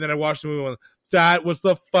 And then I watched the movie and that was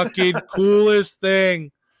the fucking coolest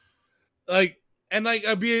thing. Like, and like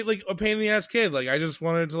I'd be like a pain in the ass kid. Like I just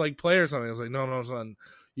wanted to like play or something. I was like, no, son,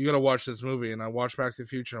 you gotta watch this movie. And I watched Back to the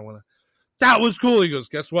Future and I went, that was cool. He goes,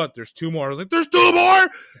 guess what? There's 2 more. I was like, there's 2 more?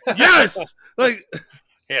 Yes! Like,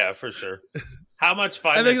 yeah, for sure. How much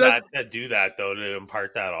fun is that to do that, though, to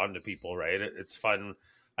impart that onto people, right? It's fun.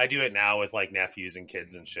 I do it now with, like, nephews and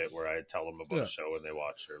kids and shit where I tell them about a show and they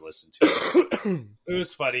watch or listen to it. It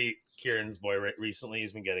was funny. Kieran's boy recently,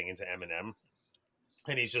 he's been getting into Eminem.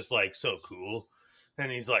 And he's just, like, so cool.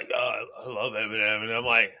 And he's like, oh, I love Eminem. And I'm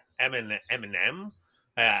like, Eminem?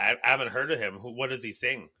 I haven't heard of him. What does he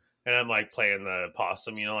sing? And I'm like playing the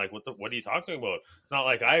possum, you know, like what are you talking about? It's not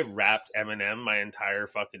like I rapped Eminem my entire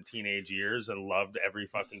fucking teenage years and loved every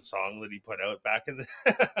fucking song that he put out back in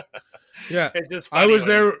the yeah. It's just funny I was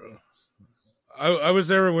there. I was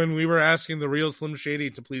there when we were asking the real Slim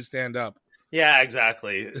Shady to please stand up. Yeah,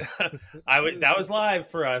 exactly. That was live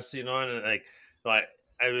for us, you know, and like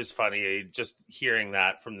it was funny just hearing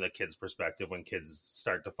that from the kids' perspective when kids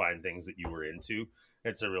start to find things that you were into.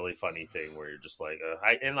 It's a really funny thing where you're just like,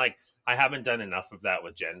 I haven't done enough of that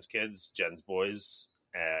with Jen's kids, Jen's boys,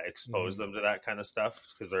 expose them to that kind of stuff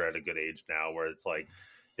because they're at a good age now where it's like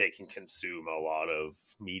they can consume a lot of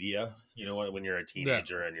media. You know, when you're a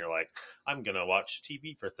teenager and you're like, I'm going to watch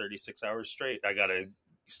TV for 36 hours straight. I got to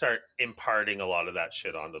start imparting a lot of that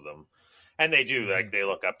shit onto them. And they do, like, they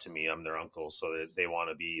look up to me. I'm their uncle. So they want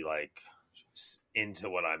to be like into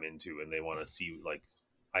what I'm into and they want to see, like,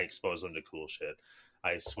 I expose them to cool shit.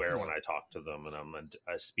 I swear when I talk to them and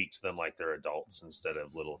I speak to them like they're adults instead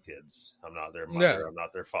of little kids. I'm not their mother. I'm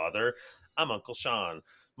not their father. I'm Uncle Shawn,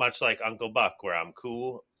 much like Uncle Buck, where I'm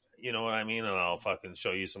cool. You know what I mean? And I'll fucking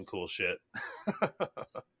show you some cool shit.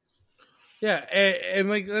 Yeah. And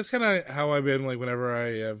like, that's kind of how I've been, like, whenever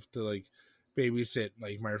I have to like babysit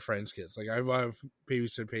like my friends' kids. Like I've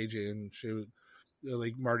babysit Paige and she was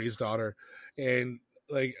like Marty's daughter. And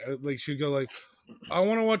like she'd go like, I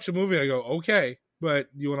want to watch a movie. I go, okay. But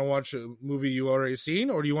you want to watch a movie you already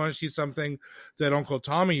seen, or do you want to see something that Uncle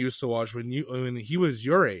Tommy used to watch when he was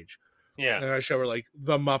your age? Yeah, and I show her like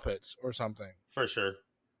The Muppets or something for sure.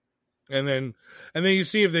 And then you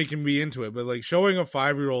see if they can be into it. But like showing a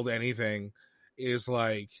 5-year-old anything is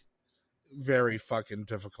like very fucking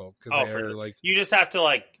difficult because they're like you just have to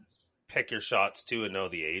like pick your shots too and know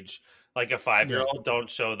the age. Like a 5-year-old,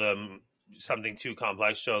 don't show them something too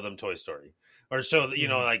complex. Show them Toy Story. Or so, you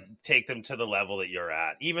know, like take them to the level that you're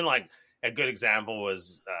at. Even like a good example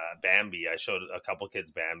was Bambi. I showed a couple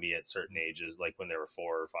kids Bambi at certain ages, like when they were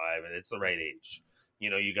 4 or 5, and it's the right age. You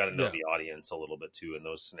know, you got to know the audience a little bit too in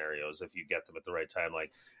those scenarios. If you get them at the right time,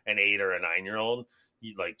 like an 8 or a 9-year-old,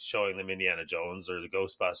 you like showing them Indiana Jones or the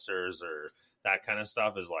Ghostbusters or that kind of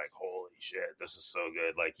stuff is like, holy shit, this is so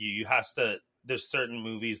good. Like you has to. There's certain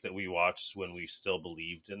movies that we watched when we still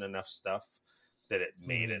believed in enough stuff that it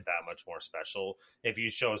made it that much more special. If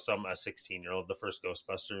you show a 16-year-old the first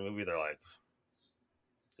Ghostbuster movie, they're like,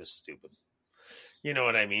 this is stupid. You know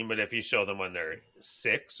what I mean? But if you show them when they're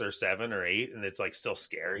 6 or 7 or 8 and it's like still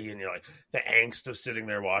scary and you're like, the angst of sitting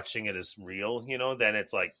there watching it is real, you know, then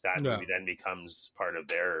it's like that movie then becomes part of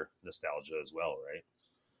their nostalgia as well, right?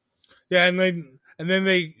 Yeah, and then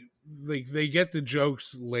they get the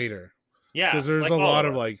jokes later. Yeah. Because there's a lot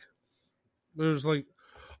of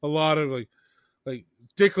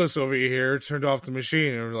Dickless over here turned off the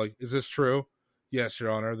machine and we're like, is this true? Yes,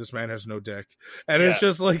 Your Honor, this man has no dick. And it's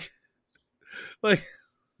just like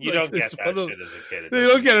you don't get that shit as a kid. You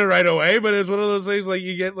don't get it right away, but it's one of those things like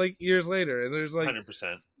you get like years later, and there's like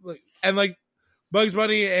 100%. Like Bugs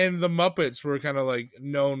Bunny and the Muppets were kind of like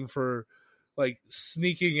known for like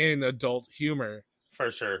sneaking in adult humor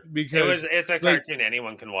for sure, because it's a cartoon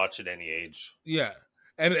anyone can watch at any age. Yeah,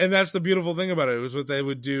 and that's the beautiful thing about it. It was what they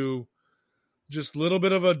would do, just a little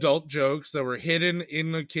bit of adult jokes that were hidden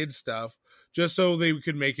in the kids stuff, just so they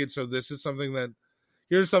could make it so this is something that.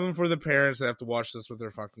 Here's something for the parents that have to watch this with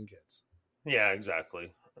their fucking kids. Yeah,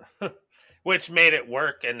 exactly. Which made it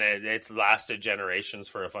work, and it's lasted generations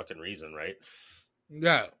for a fucking reason, right?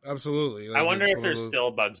 Yeah, absolutely. Like, I wonder if there's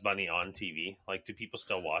still Bugs Bunny on TV. Like, do people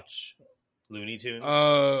still watch Looney Tunes?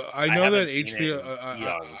 I know that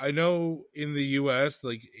HBO. I know in the US,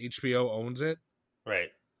 like HBO owns it, right?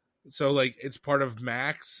 So like it's part of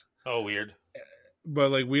Max. Oh, weird.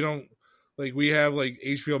 But like we don't. Like we have like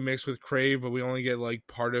HBO mixed with Crave, but we only get like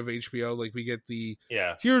part of HBO. Like we get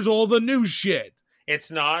here's all the new shit. It's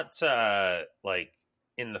not like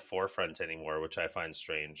in the forefront anymore, which I find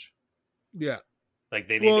strange. Yeah, like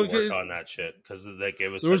they need to work on that shit because like it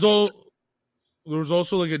was. There was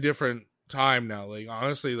also like a different time now. Like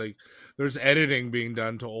honestly, like there's editing being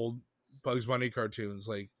done to old Bugs Bunny cartoons.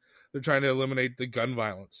 Like they're trying to eliminate the gun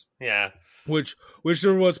violence. Yeah, which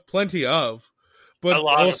there was plenty of, but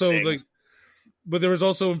also like. But there was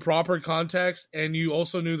also improper context, and you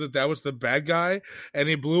also knew that was the bad guy, and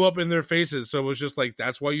he blew up in their faces. So it was just like,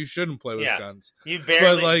 that's why you shouldn't play with guns. You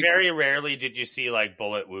very rarely did you see like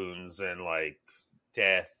bullet wounds and like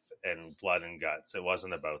death and blood and guts. It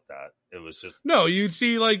wasn't about that. It was just no. You'd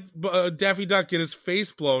see like Daffy Duck get his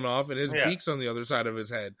face blown off and his beak's on the other side of his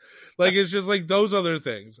head. Like it's just like those other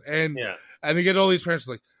things, and they get all these parents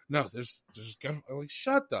like, no, there's gun. I'm like,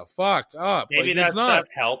 shut the fuck up. Maybe like, that stuff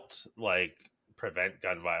helped like. Prevent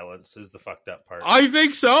gun violence is the fucked up part. I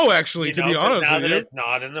think so, actually, to be honest now with that you. It's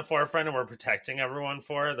not in the forefront and we're protecting everyone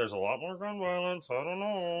for it, there's a lot more gun violence. I don't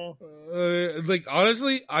know. Like,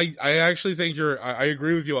 honestly, I actually think I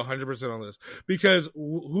agree with you 100% on this. Because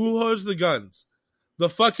who has the guns? The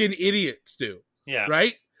fucking idiots do. Yeah.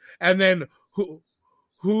 Right? And then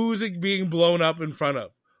who's it being blown up in front of?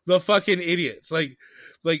 The fucking idiots. Like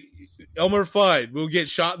Elmer Fudd will get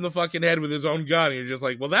shot in the fucking head with his own gun. And you're just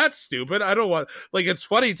like, well, that's stupid. I don't want, like, it's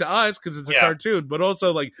funny to us because it's a cartoon, but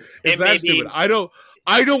also like, is that stupid? I don't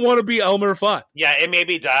want to be Elmer Fudd. Yeah. It may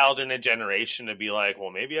be dialed in a generation to be like,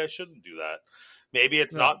 well, maybe I shouldn't do that. Maybe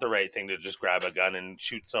it's not the right thing to just grab a gun and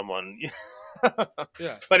shoot someone.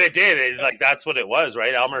 Yeah. But it did. Like, that's what it was,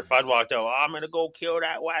 right? Elmer Fudd walked out, I'm going to go kill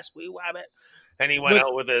that West Wee Wabbit. And he went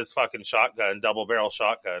out with his fucking shotgun, double barrel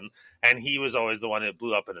shotgun, and he was always the one that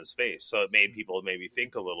blew up in his face. So it made people maybe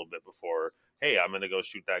think a little bit before, hey, I'm going to go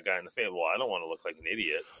shoot that guy in the face. Well, I don't want to look like an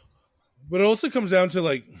idiot. But it also comes down to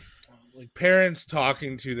like parents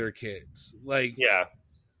talking to their kids. Like, yeah.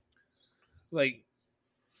 Like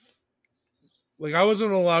I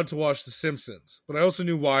wasn't allowed to watch The Simpsons, but I also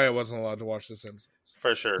knew why I wasn't allowed to watch The Simpsons.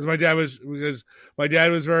 For sure. Because my dad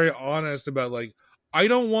was very honest about like, I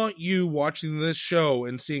don't want you watching this show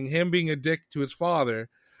and seeing him being a dick to his father,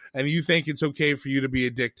 and you think it's okay for you to be a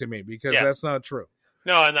dick to me, because that's not true.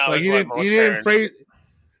 No, and that was he didn't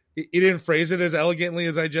phrase it as elegantly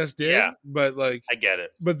as I just did. Yeah, but like I get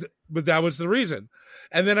it. But that was the reason.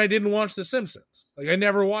 And then I didn't watch The Simpsons. Like I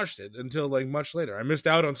never watched it until like much later. I missed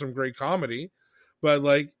out on some great comedy, but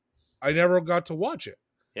like I never got to watch it.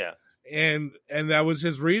 Yeah, and that was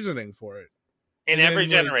his reasoning for it. In every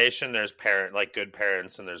generation, there's good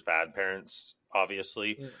parents and there's bad parents.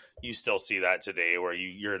 Obviously, you still see that today, where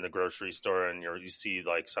you're in the grocery store and you see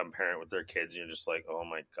like some parent with their kids, and you're just like, oh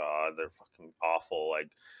my god, they're fucking awful. Like,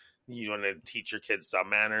 you want to teach your kids some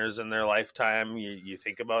manners in their lifetime. You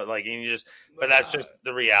think about but that's just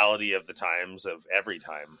the reality of the times of every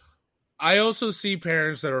time. I also see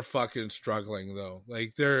parents that are fucking struggling though.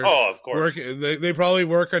 Like they're of course they probably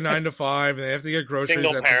work a 9 to 5 and they have to get groceries. They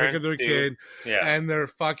have to pick up their kid, and they're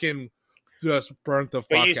fucking just burnt the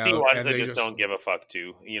fuck out. But you see ones that just don't give a fuck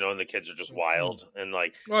too, and the kids are just wild and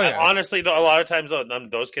like honestly, a lot of times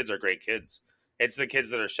those kids are great kids. it's the kids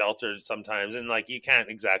that are sheltered sometimes, and like you can't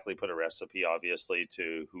exactly put a recipe, obviously,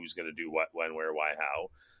 to who's going to do what, when, where, why, how.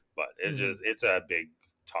 But it's a big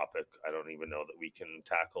topic. I don't even know that we can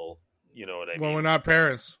tackle. You know what I mean? Well, we're not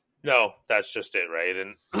parents. No, that's just it, right?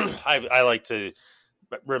 And I like to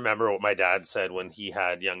remember what my dad said when he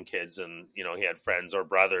had young kids, and you know, he had friends or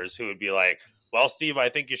brothers who would be like, well, Steve, I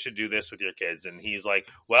think you should do this with your kids. And he's like,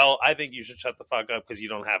 well, I think you should shut the fuck up because you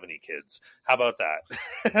don't have any kids. How about that?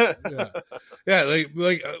 Yeah. Like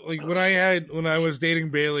when I was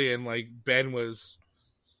dating Bailey, and like Ben was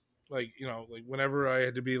like, you know, like whenever I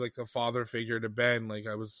had to be like the father figure to Ben, like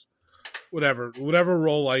I was whatever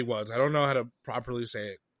role I was. I don't know how to properly say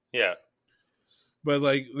it. Yeah. But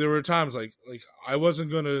like there were times like I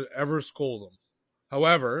wasn't going to ever scold him.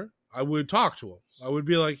 However, I would talk to him. I would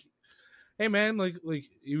be like, hey man, like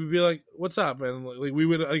he would be like, what's up? And like we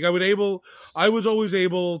would like I was always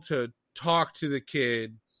able to talk to the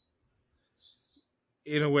kid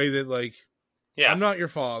in a way that like, I'm not your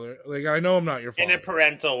father. Like I know I'm not your father in a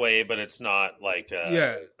parental way, but it's not like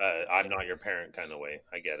I'm not your parent kind of way.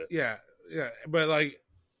 I get it. Yeah. But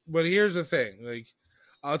here's the thing. Like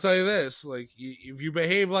I'll tell you this. Like if you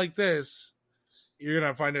behave like this, you're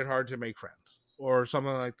gonna find it hard to make friends or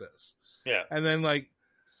something like this. Yeah. And then the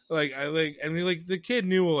kid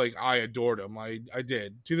knew like I adored him. I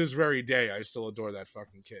did. To this very day, I still adore that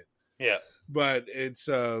fucking kid. Yeah. But it's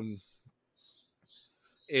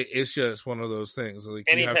just one of those things. Like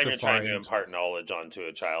anytime you're trying to impart knowledge onto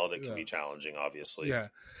a child, it can be challenging, obviously. Yeah.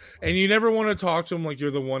 And you never want to talk to him like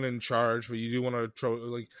you're the one in charge, but you do want to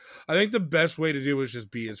like. I think the best way to do is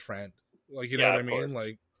just be his friend. Like you know what I mean?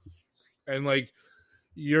 Like, and like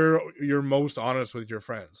you're most honest with your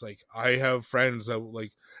friends. Like I have friends that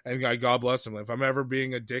like, and God bless them. If I'm ever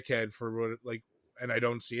being a dickhead for what like, and I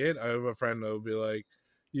don't see it, I have a friend that will be like,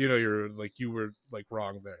 you know, you're like you were like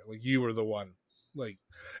wrong there. Like you were the one. Like,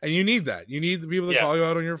 and you need that. You need the people to call you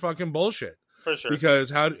out on your fucking bullshit. For sure.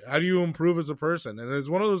 Because how do you improve as a person? And it's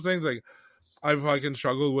one of those things like I've fucking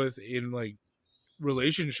struggled with in like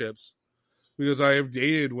relationships, because I have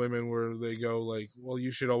dated women where they go like, well,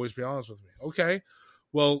 you should always be honest with me. Okay.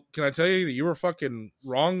 Well, can I tell you that you were fucking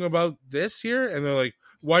wrong about this here? And they're like,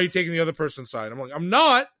 why are you taking the other person's side? I'm like, I'm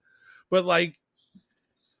not. But like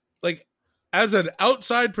as an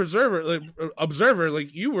outside observer,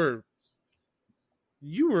 like you were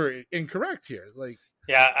incorrect here. Like,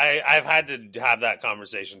 yeah, I've had to have that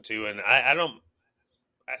conversation too. And I don't,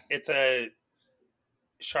 it's a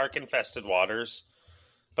shark infested waters,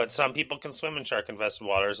 but some people can swim in shark infested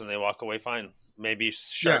waters and they walk away fine. Maybe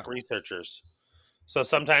shark researchers. So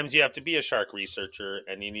sometimes you have to be a shark researcher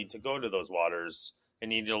and you need to go to those waters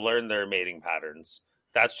and you need to learn their mating patterns.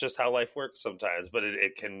 That's just how life works sometimes, but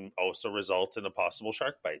it can also result in a possible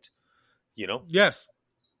shark bite, you know? Yes.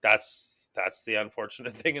 That's the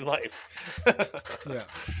unfortunate thing in life.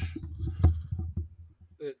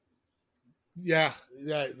 Yeah.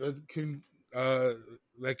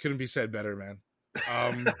 That couldn't be said better, man.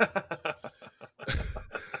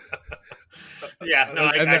 Yeah, no,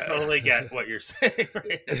 I totally get what you're saying.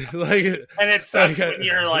 Right? And it sucks when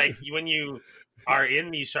you're like, when you are in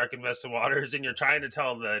these shark infested waters and you're trying to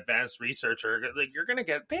tell the advanced researcher, like, you're going to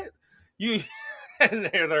get bit. And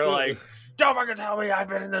they're like, don't fucking tell me I've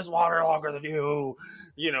been in this water longer than you,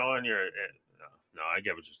 you know, and you're, no, I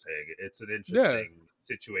get what you're saying. It's an interesting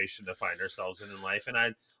situation to find ourselves in life.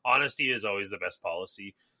 And honesty is always the best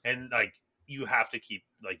policy. And like, you have to keep,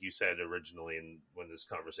 like you said originally, and when this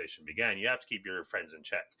conversation began, you have to keep your friends in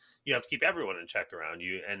check. You have to keep everyone in check around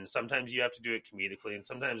you. And sometimes you have to do it comedically. And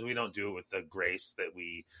sometimes we don't do it with the grace that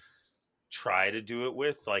we try to do it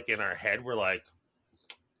with. Like in our head, we're like,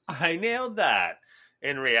 I nailed that.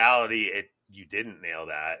 In reality, you didn't nail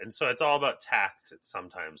that. And so it's all about tact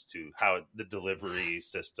sometimes too, how the delivery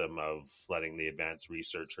system of letting the advanced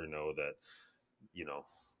researcher know that, you know,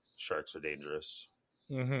 sharks are dangerous.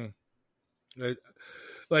 Mm-hmm.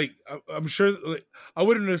 Like, I'm sure, like, I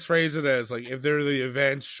wouldn't just phrase it as like, if they're the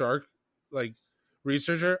advanced shark, like,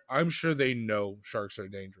 researcher, I'm sure they know sharks are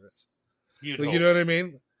dangerous. You know what I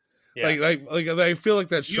mean? Yeah. Like I feel like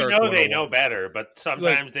that shark. You know they know better, but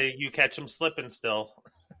sometimes you catch them slipping still.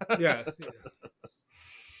 Yeah.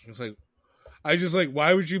 It's like, I just like,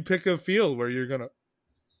 why would you pick a field where you're gonna?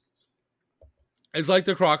 It's like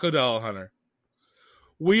the crocodile hunter.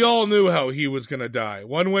 We all knew how he was gonna die,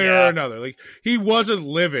 one way or another. Like, he wasn't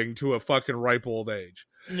living to a fucking ripe old age.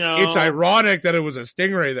 No, it's ironic that it was a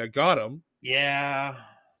stingray that got him. Yeah,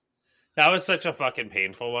 that was such a fucking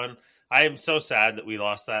painful one. I am so sad that we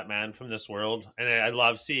lost that man from this world, and I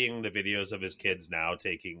love seeing the videos of his kids now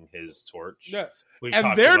taking his torch. Yeah. We've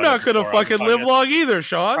And they're not going to fucking live long either,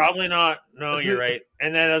 Shawn. Probably not. No, you're right.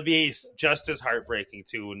 And then it'll be just as heartbreaking,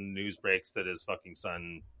 too, when news breaks that his fucking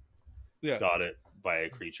son got it by a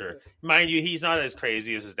creature. Mind you, he's not as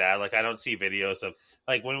crazy as his dad. Like, I don't see videos of,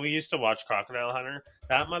 like, when we used to watch Crocodile Hunter,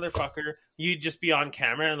 that motherfucker, you'd just be on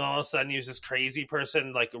camera, and all of a sudden, he's this crazy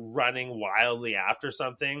person, like, running wildly after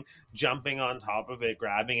something, jumping on top of it,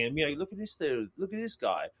 grabbing it, and be like, look at this dude. Look at this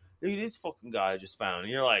guy. Look at this fucking guy I just found.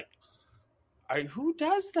 And you're like, who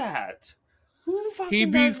does that? Who the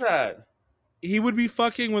fucking does that? He would be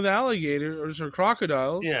fucking with alligators or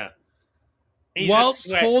crocodiles. Yeah. Whilst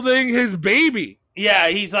holding his baby. Yeah,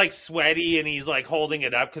 he's like sweaty and he's like holding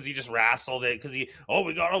it up because he just wrestled it because we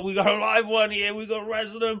got a live one. Yeah, we got to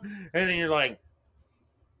wrestle him. And then you're like,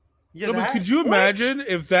 but could you imagine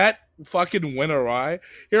if that fucking went awry?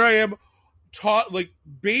 Here I am, taught like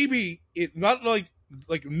baby, not like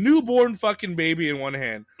newborn fucking baby in one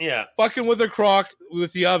hand, fucking with a croc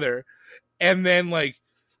with the other, and then like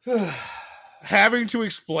having to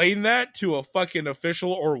explain that to a fucking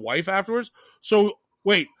official or wife afterwards. So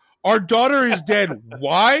wait, our daughter is dead.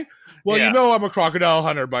 Why? Well, you know I'm a crocodile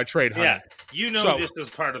hunter by trade, honey. Yeah, you know this is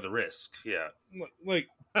part of the risk. Yeah, like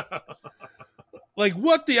like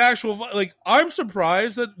what the actual like? I'm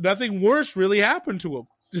surprised that nothing worse really happened to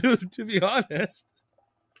him. To be honest.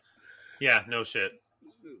 Yeah, no shit.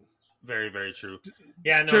 Very, very true.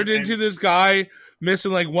 Yeah, turned into this guy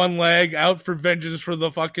missing like one leg, out for vengeance for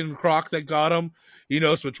the fucking croc that got him. He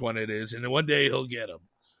knows which one it is, and one day he'll get him.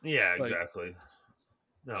 Yeah, exactly.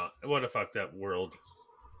 No, what a fucked up world.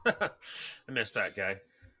 I miss that guy.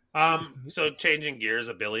 So changing gears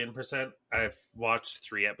 1,000,000,000%. I've watched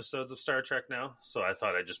 3 episodes of Star Trek now, so I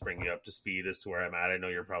thought I'd just bring you up to speed as to where I'm at. I know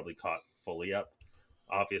you're probably caught fully up.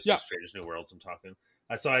 Obviously, Strange New Worlds I'm talking.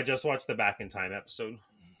 So I just watched the Back in Time episode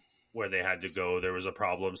where they had to go. There was a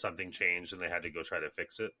problem, something changed, and they had to go try to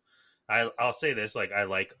fix it. I'll say this: like, I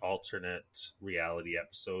like alternate reality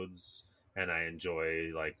episodes, and I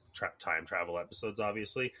enjoy like time travel episodes.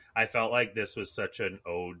 Obviously, I felt like this was such an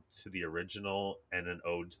ode to the original and an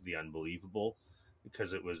ode to the unbelievable,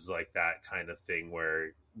 because it was like that kind of thing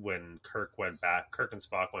where when Kirk and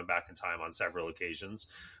Spock went back in time on several occasions,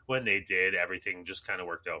 when they did, everything just kind of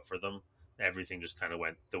worked out for them. Everything just kind of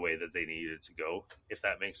went the way that they needed it to go, if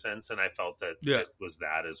that makes sense. And I felt that this was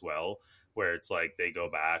that as well, where it's like they go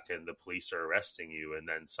back and the police are arresting you, and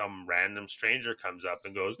then some random stranger comes up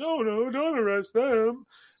and goes, no, don't arrest them.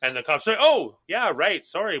 And the cops say, oh, yeah, right,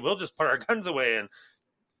 sorry, we'll just put our guns away. And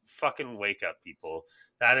fucking wake up, people.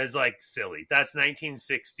 That is like silly. That's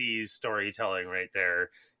 1960s storytelling right there.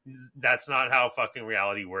 That's not how fucking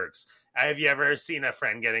reality works. Have you ever seen a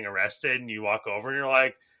friend getting arrested and you walk over and you're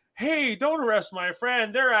like, hey, don't arrest my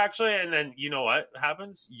friend, they're actually, and then you know what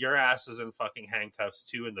happens? Your ass is in fucking handcuffs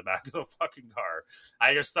too in the back of the fucking car.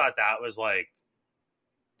 I just thought that was like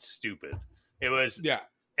stupid. It was,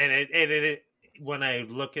 and it when I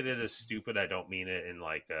look at it as stupid, I don't mean it in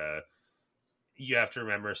like you have to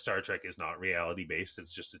remember Star Trek is not reality based,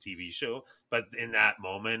 it's just a TV show. But in that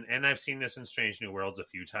moment, and I've seen this in Strange New Worlds a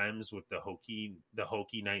few times with the hokey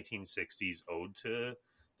 1960s ode to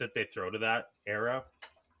that they throw to that era.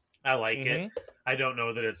 I like it. I don't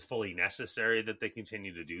know that it's fully necessary that they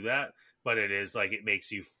continue to do that, but it is like it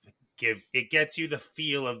makes you it gets you the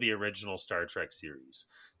feel of the original Star Trek series.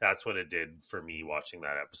 That's what it did for me watching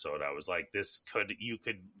that episode. I was like, you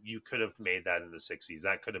could have made that in the 60s.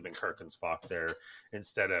 That could have been Kirk and Spock there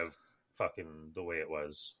instead of fucking the way it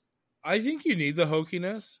was. I think you need the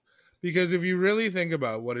hokiness, because if you really think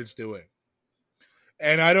about what it's doing,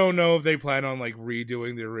 and I don't know if they plan on like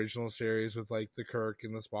redoing the original series with like the Kirk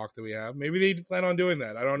and the Spock that we have. Maybe they plan on doing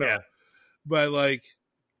that. I don't know. Yeah. But like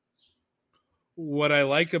what I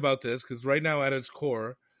like about this, because right now at its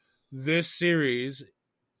core, this series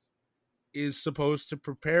is supposed to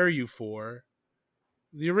prepare you for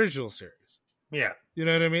the original series. Yeah. You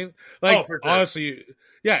know what I mean? Like, honestly,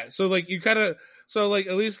 yeah. So like you kind of, so like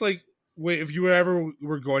at least like if you ever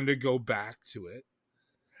were going to go back to it,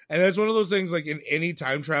 and that's one of those things, like in any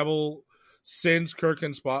time travel since Kirk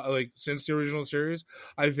and Spock, like since the original series,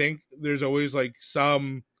 I think there's always like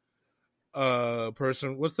some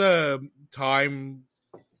person. What's the time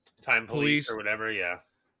police or whatever? Yeah,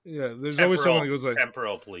 yeah. There's always someone that goes like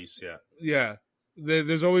temporal police. Yeah, yeah.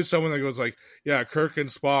 There's always someone that goes like, yeah, Kirk and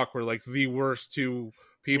Spock were like the worst two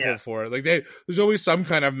people for it. Like there's always some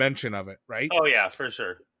kind of mention of it, right? Oh yeah, for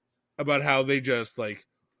sure. About how they just like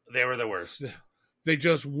they were the worst. They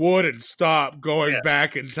just wouldn't stop going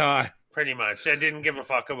back in time. Pretty much. I didn't give a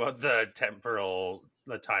fuck about the temporal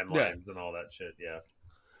the timelines and all that shit. Yeah.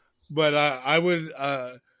 But I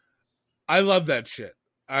love that shit.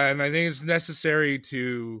 And I think it's necessary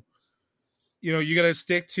to, you got to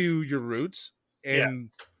stick to your roots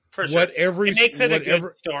and for sure. It makes it a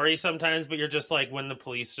good story sometimes, but you're just like, when the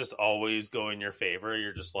police just always go in your favor,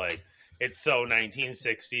 you're just like, it's so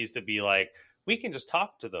 1960s to be like, we can just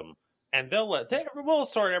talk to them and we'll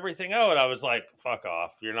sort everything out. I was like, fuck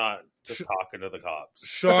off. You're not just talking to the cops.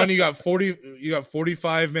 Shawn, you got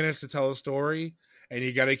 45 minutes to tell a story. And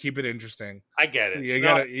you got to keep it interesting. I get it. You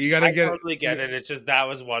got to get it. I totally get it. It's just that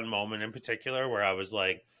was one moment in particular where I was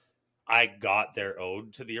like, I got their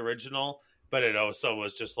ode to the original, but it also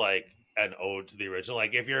was just like an ode to the original.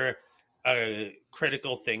 Like if you're a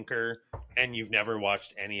critical thinker and you've never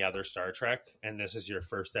watched any other Star Trek, and this is your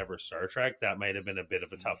first ever Star Trek, that might have been a bit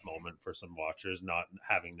of a tough moment for some watchers, not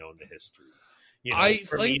having known the history.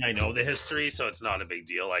 Me, I know the history, so it's not a big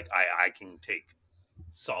deal. Like I can take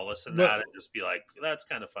solace in that and just be like, that's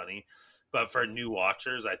kind of funny. But for new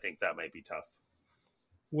watchers, I think that might be tough.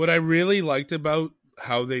 What I really liked about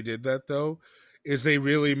how they did that, though, is they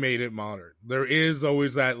really made it modern. There is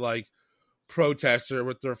always that like protester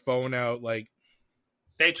with their phone out, like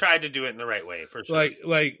they tried to do it in the right way, for sure.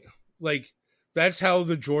 Like that's how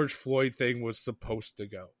the George Floyd thing was supposed to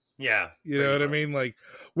go. Yeah, you know what I mean? Like,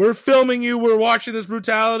 we're filming you, we're watching this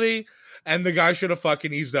brutality, and the guy should have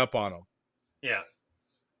fucking eased up on him. Yeah.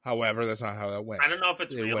 However, that's not how that went. I don't know if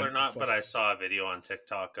it's real or not, but I saw a video on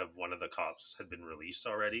TikTok of one of the cops had been released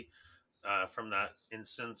already from that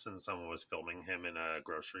instance, and someone was filming him in a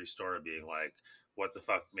grocery store being like, what the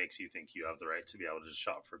fuck makes you think you have the right to be able to just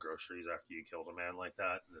shop for groceries after you killed a man like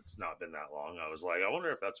that? And it's not been that long. I was like, I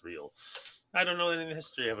wonder if that's real. I don't know any of the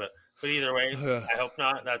history of it, but either way, I hope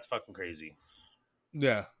not. That's fucking crazy.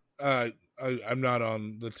 Yeah. I'm not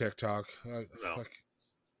on the TikTok. No.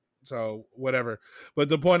 So whatever. But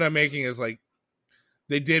the point I'm making is like,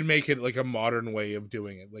 they did make it like a modern way of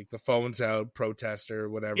doing it. Like the phone's out, protester,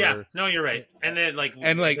 whatever. Yeah, no, you're right. And then like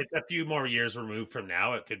it's a few more years removed from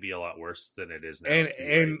now, it could be a lot worse than it is now.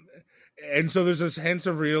 And so there's this hint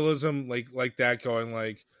of realism like that going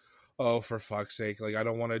like, oh, for fuck's sake, like I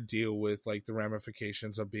don't want to deal with like the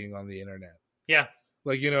ramifications of being on the internet. Yeah.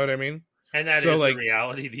 Like, you know what I mean? And that is like, the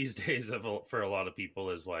reality these days for a lot of people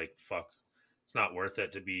is like, fuck, it's not worth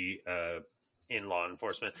it to be in law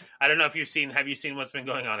enforcement. I don't know if have you seen what's been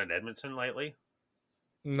going on in Edmonton lately?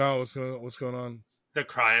 No, what's going on? The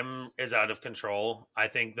crime is out of control. I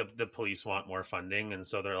think the police want more funding, and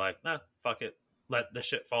so they're like, nah, fuck it. Let the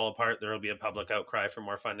shit fall apart. There will be a public outcry for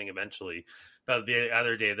more funding eventually. But the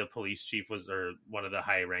other day, the police chief or one of the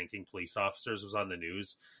high-ranking police officers was on the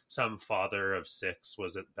news. Some father of 6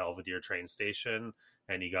 was at Belvedere train station,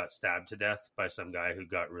 and he got stabbed to death by some guy who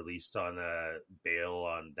got released on a bail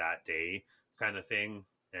on that day kind of thing.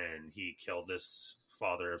 And he killed this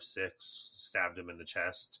father of 6, stabbed him in the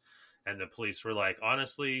chest. And the police were like,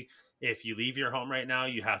 honestly, if you leave your home right now,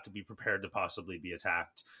 you have to be prepared to possibly be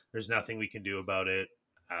attacked. There's nothing we can do about it.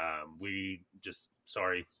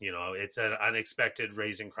 Sorry, it's an unexpected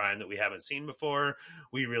raising crime that we haven't seen before.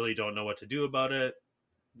 We really don't know what to do about it.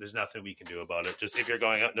 There's nothing we can do about it. Just if you're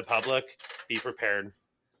going out into public, be prepared.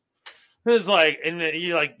 It's like, and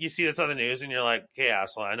you see this on the news and you're like, okay,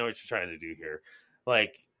 asshole, I know what you're trying to do here.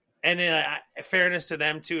 Like, and then fairness to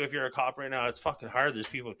them too, if you're a cop right now, it's fucking hard. There's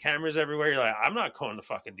people with cameras everywhere. You're like, I'm not going to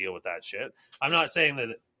fucking deal with that shit. I'm not saying that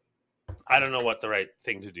I don't know what the right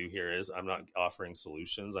thing to do here is. I'm not offering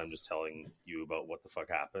solutions. I'm just telling you about what the fuck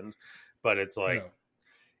happened. But it's like,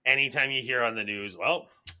 anytime you hear on the news, well,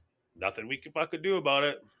 nothing we can fucking do about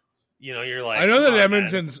it. You're like, I know that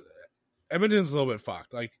Edmonton's a little bit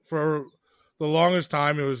fucked. Like for the longest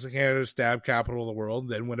time, it was Canada's stab capital of the world.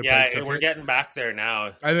 Then Winnipeg took we're getting back there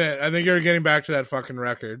now. I think you're getting back to that fucking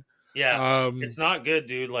record. Yeah, it's not good,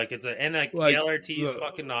 dude. Like the LRT is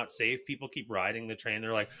fucking not safe. People keep riding the train.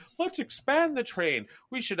 They're like, let's expand the train.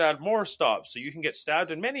 We should add more stops so you can get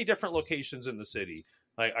stabbed in many different locations in the city.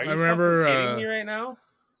 Like, are you fucking kidding me right now?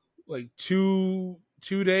 Like two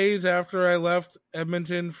days after I left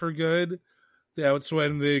Edmonton for good, that's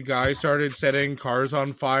when the guy started setting cars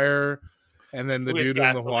on fire, and then the dude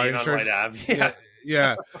in the Hawaiian shirt.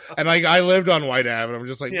 Yeah. And like I lived on White Ave, and I'm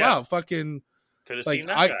just like, wow, fucking. Could have seen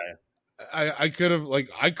that guy. I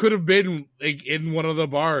could have been like in one of the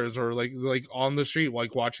bars or like on the street,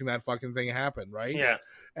 like watching that fucking thing happen, right? Yeah.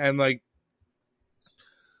 And like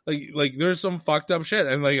there's some fucked up shit,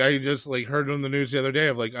 and like I just like heard on the news the other day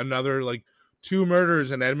of like another like 2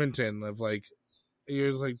 murders in Edmonton of like, it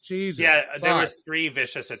was like, Jesus. Yeah, there was 3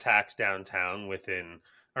 vicious attacks downtown within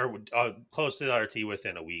or close to the RT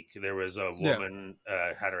within a week. There was a woman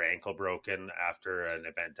had her ankle broken after an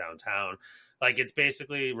event downtown. Like, it's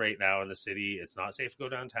basically right now in the city, it's not safe to go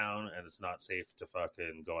downtown, and it's not safe to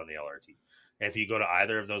fucking go on the LRT. If you go to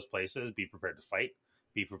either of those places, be prepared to fight.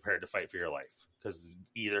 Be prepared to fight for your life, because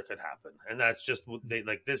either could happen. And that's just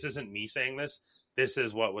like, this isn't me saying this. This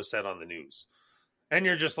is what was said on the news. And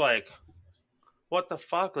you're just like, what the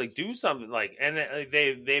fuck? Like, do something. Like, and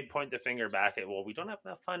they point the finger back at, well, we don't have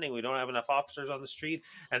enough funding, we don't have enough officers on the street,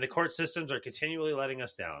 and the court systems are continually letting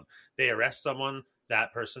us down. They arrest someone,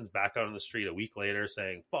 that person's back out on the street a week later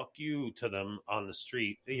saying fuck you to them on the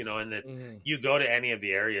street, you know. And it's you go to any of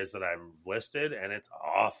the areas that I've listed, and it's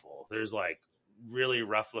awful. There's like really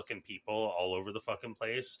rough looking people all over the fucking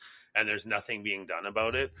place, and there's nothing being done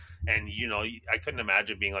about it. And, you know, I couldn't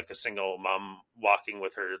imagine being like a single mom walking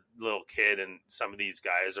with her little kid, and some of these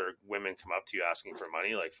guys or women come up to you asking for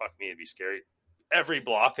money. Like, fuck me, it'd be scary. Every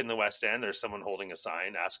block in the West End, there's someone holding a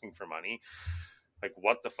sign asking for money. Like,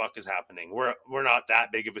 what the fuck is happening? We're not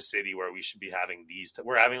that big of a city where we should be having these.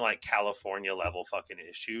 We're having like California level fucking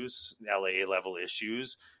issues, LA level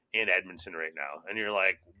issues in Edmonton right now. And you're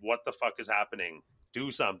like, what the fuck is happening?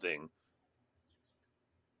 Do something.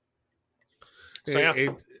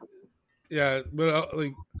 So, but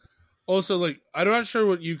like, also, like, I'm not sure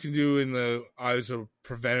what you can do in the eyes of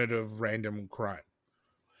preventative random crime.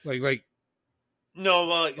 Like, no,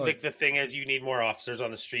 well, like the thing is, you need more officers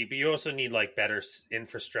on the street, but you also need like better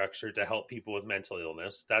infrastructure to help people with mental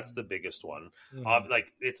illness. That's the biggest one.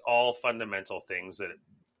 Like, it's all fundamental things that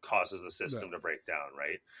causes the system to break down,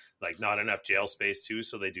 right? Like, not enough jail space too,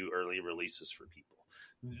 so they do early releases for people.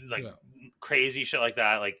 Like crazy shit like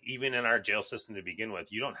that. Like, even in our jail system to begin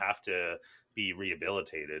with, you don't have to be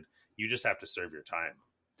rehabilitated. You just have to serve your time.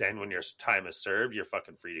 Then when your time is served, you're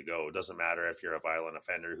fucking free to go. It doesn't matter if you're a violent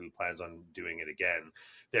offender who plans on doing it again.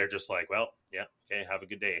 They're just like, well, yeah, okay, have a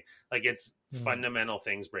good day. Like, it's fundamental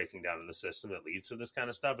things breaking down in the system that leads to this kind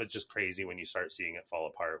of stuff. It's just crazy when you start seeing it fall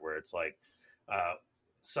apart, where it's like,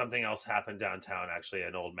 something else happened downtown. Actually,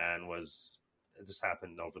 this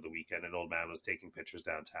happened over the weekend. An old man was taking pictures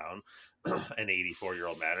downtown, an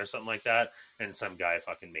 84-year-old man or something like that. And some guy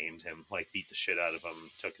fucking maimed him, like beat the shit out of him,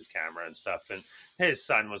 took his camera and stuff. And his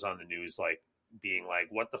son was on the news, like being like,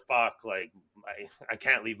 what the fuck? Like, I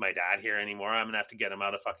can't leave my dad here anymore. I'm going to have to get him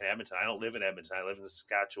out of fucking Edmonton. I don't live in Edmonton. I live in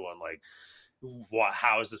Saskatchewan. Like,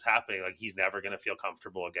 how is this happening? Like, he's never going to feel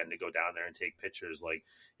comfortable again to go down there and take pictures. Like,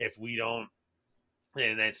 if we don't,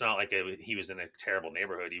 and it's not like he was in a terrible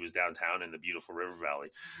neighborhood. He was downtown in the beautiful river valley.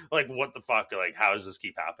 Like, what the fuck? Like, how does this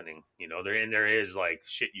keep happening? You know, there is like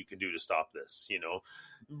shit you can do to stop this. You know,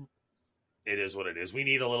 it is what it is. We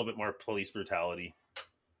need a little bit more police brutality.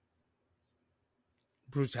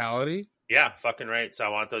 Brutality? Yeah, fucking right. So I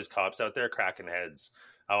want those cops out there cracking heads.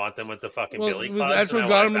 I want them with the fucking billy clubs. That's what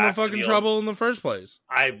got them in the fucking trouble in the first place.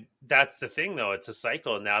 That's the thing, though. It's a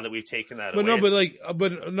cycle. Now that we've taken that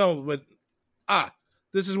away.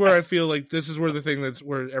 This is where I feel like this is where the thing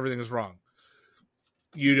where everything is wrong.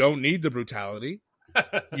 You don't need the brutality.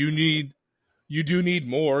 You do need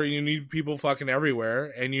more. You need people fucking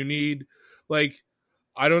everywhere, and you need, like,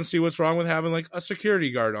 I don't see what's wrong with having like a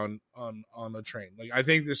security guard on the train. Like, I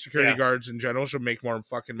think the security guards in general should make more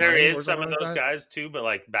fucking money. There is some of those guys too, but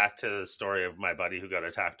like, back to the story of my buddy who got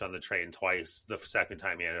attacked on the train twice. The second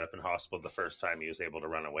time he ended up in hospital. The first time he was able to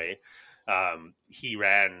run away. There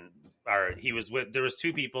was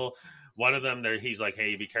two people. One of them, he's like,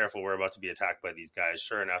 hey, be careful, we're about to be attacked by these guys.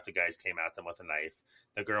 Sure enough, the guys came at them with a knife.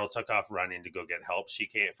 The girl took off running to go get help. She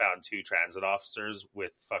found two transit officers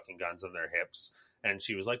with fucking guns on their hips. And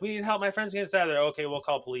she was like, we need help. My friend's getting stabbed there. Okay, we'll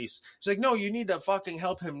call police. She's like, no, you need to fucking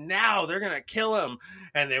help him now. They're going to kill him.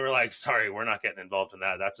 And they were like, sorry, we're not getting involved in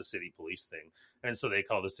that. That's a city police thing. And so they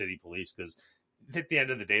call the city police because at the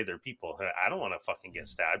end of the day, they're people. I don't want to fucking get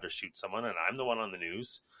stabbed or shoot someone, and I'm the one on the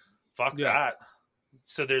news. Fuck that.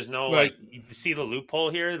 So there's no, like, you see the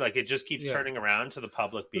loophole here? Like, it just keeps turning around to the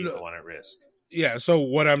public being the one at risk. Yeah, so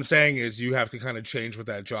what I'm saying is you have to kind of change what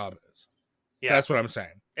that job is. Yeah. That's what I'm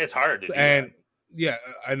saying. It's hard to do and that. Yeah,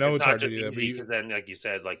 I know it's hard to do that. Because then, like you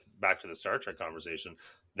said, like back to the Star Trek conversation,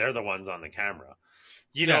 they're the ones on the camera.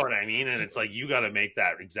 You know what I mean? And it's like, you got to make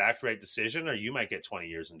that exact right decision, or you might get 20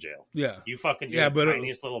 years in jail. Yeah. You fucking do the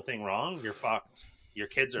tiniest little thing wrong, you're fucked. Your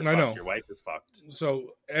kids are fucked. Your wife is fucked.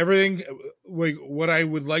 So everything, like, what I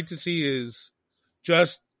would like to see is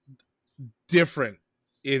just different.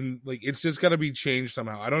 It's just got to be changed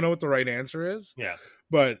somehow. I don't know what the right answer is. Yeah.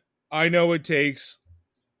 But I know it takes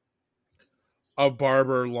a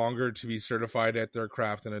barber longer to be certified at their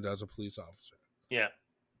craft than it does a police officer. Yeah.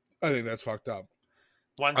 I think that's fucked up.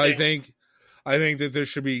 One thing. I think that there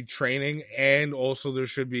should be training, and also there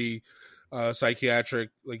should be psychiatric,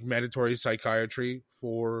 like mandatory psychiatry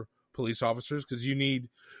for police officers, because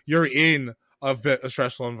you're in a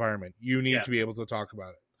stressful environment. You need to be able to talk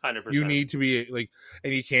about it. 100%. You need to be like,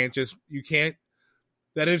 and you can't.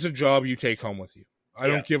 That is a job you take home with you. I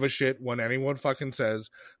don't give a shit when anyone fucking says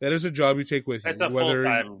that is a job you take with you. It's a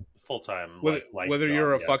full-time whether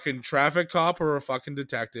you're a fucking traffic cop or a fucking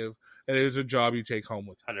detective, it is a job you take home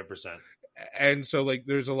with you. 100%. And so, like,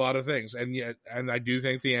 there's a lot of things, and I do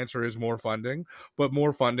think the answer is more funding, but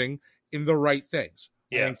more funding in the right things.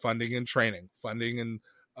 I think funding and training, funding and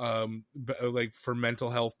like for mental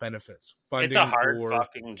health benefits. Funding, it's a hard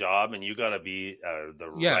fucking job, and you got to be the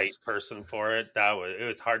right person for it. It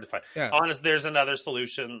was hard to find. Honestly, there's another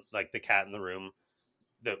solution, like the cat in the room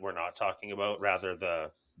that we're not talking about. Rather,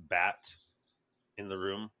 the bat in the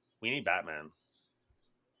room. We need Batman.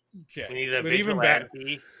 Okay. We need a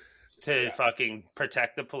vigilante to fucking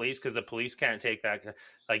protect the police, because the police can't take that.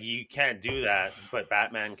 Like, you can't do that, but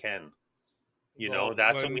Batman can.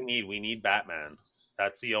 That's what we need. We need Batman.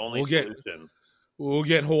 That's the only solution. We'll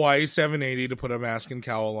get Hawaii 780 to put a mask and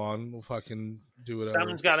cowl on. We'll fucking do whatever.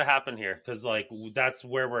 Something's got to happen here, because like that's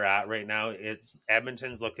where we're at right now. It's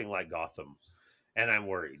Edmonton's looking like Gotham, and I'm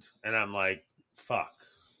worried. And I'm like, fuck.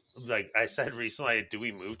 Like I said recently, do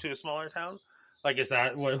we move to a smaller town? Like, is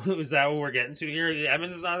that what we're getting to here?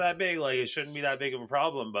 Edmonton's not that big. Like, it shouldn't be that big of a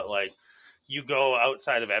problem. But like, you go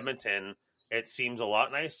outside of Edmonton, it seems a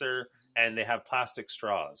lot nicer, and they have plastic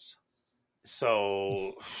straws.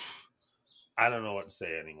 So I don't know what to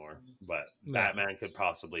say anymore, but Batman could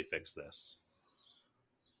possibly fix this.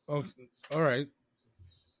 Okay. All right.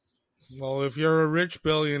 Well, if you're a rich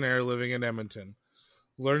billionaire living in Edmonton,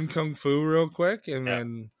 learn Kung Fu real quick, and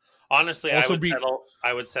then honestly, I would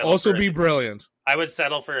settle. Also, be brilliant. I would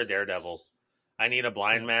settle for a Daredevil. I need a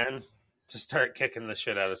blind man to start kicking the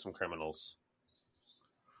shit out of some criminals.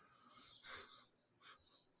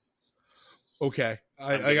 Okay.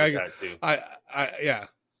 Yeah.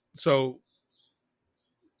 So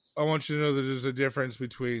I want you to know that there's a difference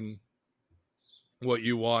between what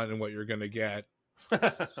you want and what you're going to get.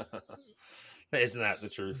 Isn't that the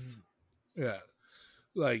truth? Yeah.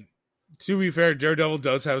 Like, to be fair, Daredevil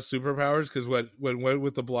does have superpowers, because when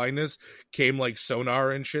with the blindness came like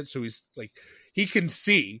sonar and shit. So he's like, he can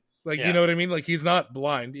see, like, you know what I mean? Like, he's not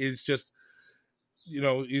blind. He's just, he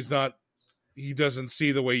doesn't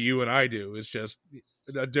see the way you and I do. It's just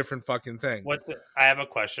a different fucking thing. I have a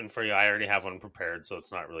question for you. I already have one prepared, so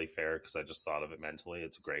it's not really fair, because I just thought of it mentally.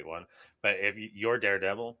 It's a great one. But if you're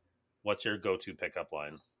Daredevil, what's your go-to pickup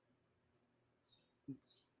line?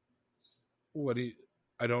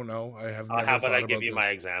 I don't know. I have. How about I give you my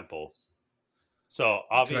example? So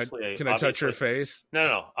obviously, can I touch your face?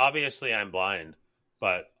 No. Obviously, I'm blind,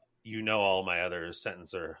 but all my other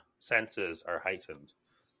senses are heightened.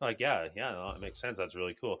 Like, no, it makes sense. That's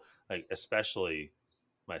really cool. Like, especially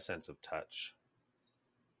my sense of touch.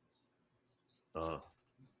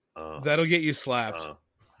 That'll get you slapped.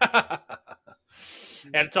 And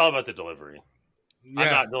it's all about the delivery. Yeah,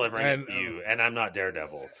 I'm not delivering it to you, and I'm not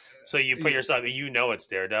Daredevil. So you put yourself, it's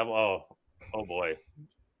Daredevil. Oh boy.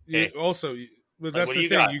 Hey. Also, but that's the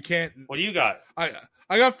thing. You can't. What do you got? I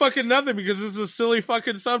got fucking nothing, because this is a silly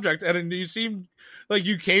fucking subject, and you seem like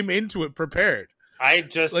you came into it prepared. I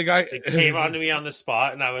just it came onto me on the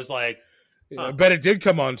spot, and I was like, I bet it did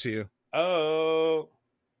come onto you. Oh.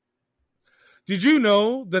 Did you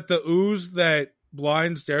know that the ooze that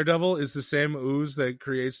blinds Daredevil is the same ooze that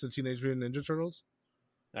creates the Teenage Mutant Ninja Turtles?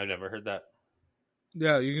 I've never heard that.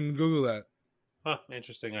 Yeah, you can Google that. Huh,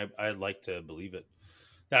 interesting. I'd like to believe it.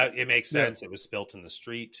 That it makes sense. Yeah. It was spilt in the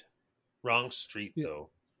street. Wrong street, though,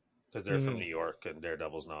 because they're from New York, and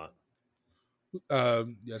Daredevil's not.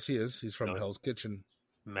 Yes, he is. He's from Hell's Kitchen.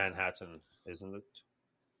 Manhattan, isn't it?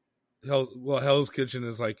 Hell's Kitchen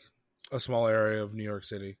is like a small area of New York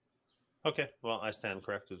City. Okay, well, I stand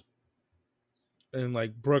corrected. And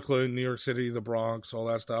like Brooklyn, New York City, the Bronx, all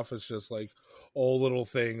that stuff. It's just like all little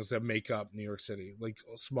things that make up New York City. Like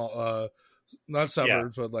small, not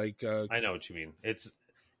suburbs, but like... I know what you mean. It's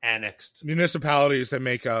annexed. Municipalities that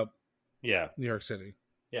make up New York City.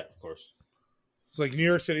 Yeah, of course. It's like New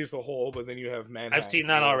York City is the whole, but then you have Manhattan. I've seen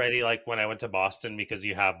that already, like when I went to Boston, because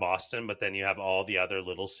you have Boston, but then you have all the other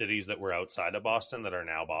little cities that were outside of Boston that are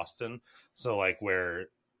now Boston. So like where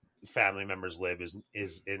family members live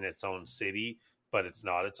is in its own city, but it's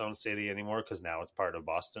not its own city anymore, because now it's part of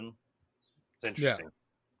Boston. It's interesting.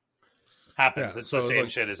 Happens. It's the same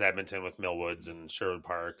shit as Edmonton with Millwoods and Sherwood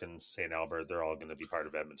Park and St. Albert. They're all going to be part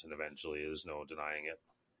of Edmonton eventually. There's no denying it.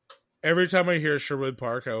 Every time I hear Sherwood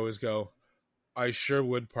Park, I always go, I sure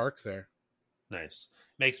would park there. Nice.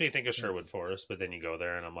 Makes me think of Sherwood Forest, but then you go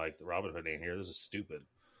there and I'm like, the Robin Hood ain't here. This is stupid.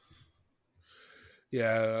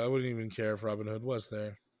 Yeah, I wouldn't even care if Robin Hood was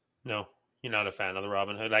there. No, you're not a fan of the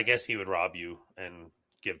Robin Hood. I guess he would rob you and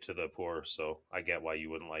give to the poor, so I get why you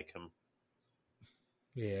wouldn't like him.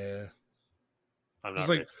 Yeah. I'm not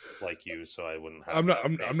rich like you, so I wouldn't have.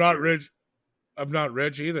 I'm not rich. I'm not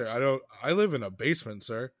rich either. I live in a basement,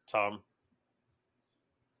 sir. Tom,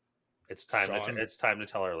 it's time to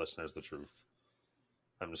tell our listeners the truth.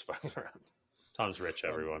 I'm just fucking around. Tom's rich,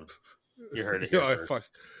 everyone. You heard it here.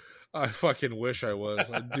 I fucking wish I was.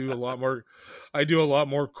 I do a lot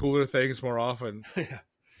more cool things more often. Yeah.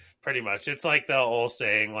 Pretty much. It's like the old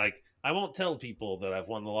saying, like, I won't tell people that I've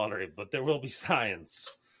won the lottery, but there will be signs.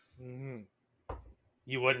 Mm-hmm.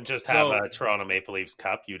 You wouldn't just have a Toronto Maple Leafs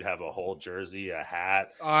cup. You'd have a whole jersey, a hat,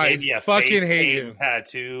 maybe a fucking hate you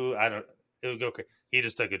tattoo. It would go crazy. He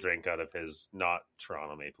just took a drink out of his not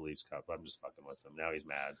Toronto Maple Leafs cup. I'm just fucking with him. Now he's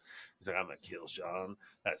mad. He's like, I'm gonna kill Shawn.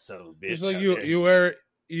 That son of a bitch. It's like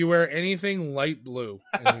you wear anything light blue,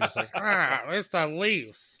 and he's like, it's the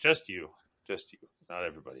Leafs. Just you, not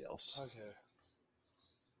everybody else. Okay.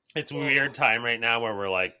 It's a weird time right now where we're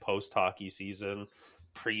like post hockey season,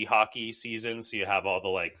 pre hockey season. So you have all the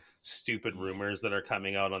like stupid rumors that are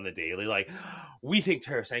coming out on the daily. Like, we think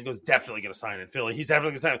Tarasenko's definitely going to sign in Philly. He's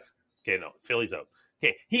definitely going to sign. Okay, no, Philly's out.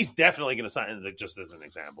 Okay, he's definitely going to sign. Just as an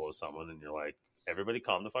example of someone, and you're like, everybody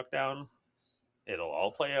calm the fuck down. It'll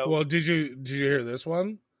all play out. Well, did you hear this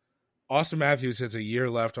one? Austin Matthews has a year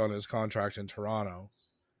left on his contract in Toronto,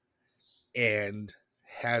 and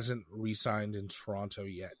hasn't re-signed in Toronto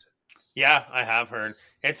yet. Yeah, I have heard.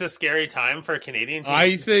 It's a scary time for Canadian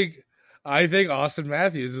teams. I think Austin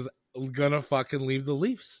Matthews is gonna fucking leave the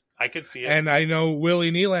Leafs. I could see it. And I know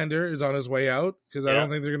Willie Nylander is on his way out because I don't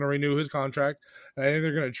think they're gonna renew his contract, and I think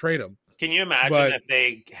they're gonna trade him. Can you imagine if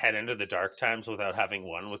they head into the dark times without having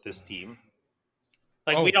won with this team?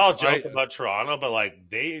 Like, we all joke about Toronto, but like,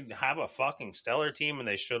 they have a fucking stellar team, and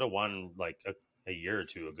they should have won like a year or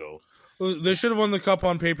two ago. Well, they should have won the cup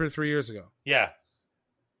on paper 3 years ago. Yeah.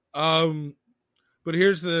 But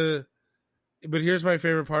here's my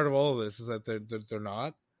favorite part of all of this is that they're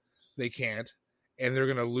not, they can't, and they're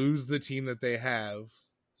gonna lose the team that they have,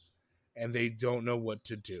 and they don't know what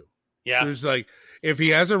to do. Yeah. There's like, if he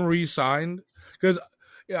hasn't re-signed, because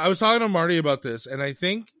I was talking to Marty about this, and I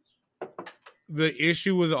think the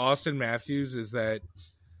issue with Austin Matthews is that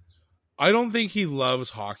I don't think he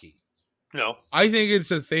loves hockey. No. I think it's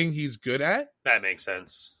a thing he's good at. That makes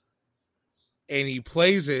sense. And he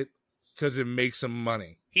plays it because it makes him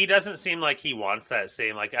money. He doesn't seem like he wants that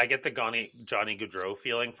same, like, I get the Johnny Gaudreau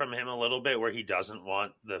feeling from him a little bit, where he doesn't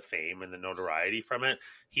want the fame and the notoriety from it.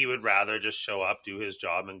 He would rather just show up, do his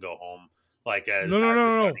job, and go home. Like,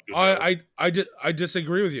 no. I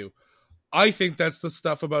disagree with you. I think that's the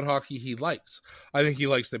stuff about hockey he likes. I think he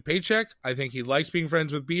likes the paycheck. I think he likes being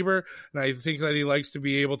friends with Bieber, and I think that he likes to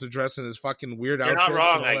be able to dress in his fucking weird outfits. You're not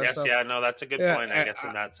wrong, I guess. Stuff. Yeah, no, that's a good point. I guess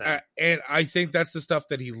in that sense, and I think that's the stuff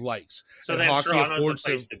that he likes. So then Toronto's a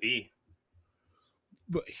place to be.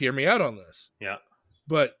 But hear me out on this. Yeah,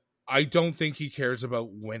 but I don't think he cares about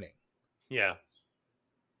winning. Yeah,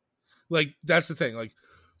 like that's the thing. Like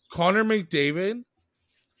Connor McDavid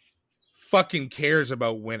fucking cares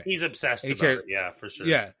about winning. He's obsessed about it. Yeah, for sure.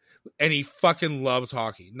 Yeah. And he fucking loves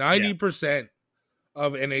hockey. 90%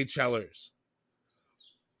 of NHLers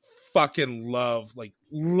fucking love,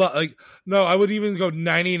 no, I would even go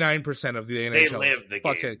 99% of the NHLers. They live the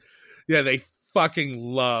game. Yeah, they fucking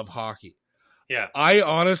love hockey. Yeah. I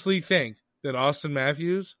honestly think that Austin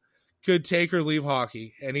Matthews could take or leave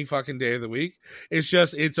hockey any fucking day of the week.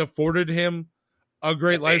 It's afforded him a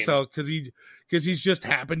great lifestyle because he's just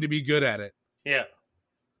happened to be good at it. Yeah.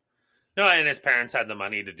 No, and his parents had the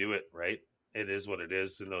money to do it, right? It is what it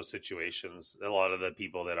is in those situations. A lot of the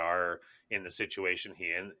people that are in the situation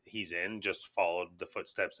he's in just followed the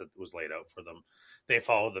footsteps that was laid out for them. They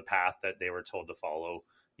followed the path that they were told to follow.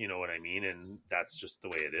 You know what I mean? And that's just the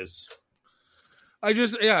way it is. I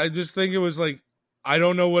just think it was like, I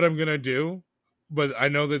don't know what I'm going to do, but I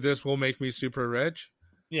know that this will make me super rich.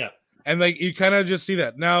 Yeah. And like you kind of just see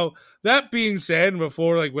that. Now, that being said,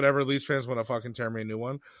 before like whatever Leafs fans want to fucking tear me a new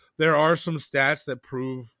one, there are some stats that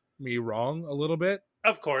prove me wrong a little bit.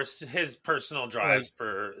 Of course, his personal drives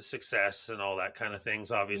for success and all that kind of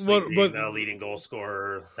things, obviously being the leading goal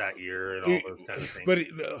scorer that year and all those kind of things.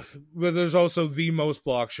 But there's also the most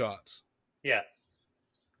block shots. Yeah.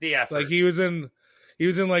 The effort. Like he was in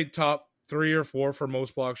like top 3 or 4 for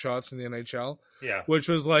most block shots in the NHL. Yeah. Which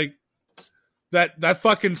was like that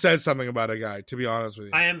fucking says something about a guy, to be honest with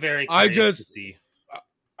you. I am very curious to see.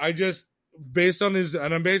 based on his,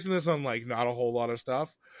 and I'm basing this on like not a whole lot of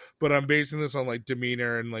stuff, but I'm basing this on like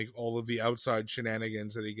demeanor and like all of the outside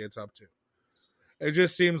shenanigans that he gets up to. It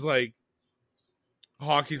just seems like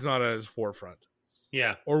hockey's not at his forefront.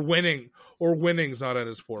 Yeah. Or winning's not at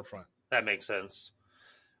his forefront. That makes sense.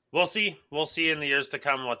 We'll see. We'll see in the years to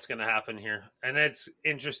come what's going to happen here. And it's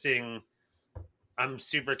interesting. I'm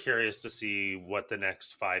super curious to see what the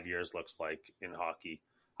next 5 years looks like in hockey.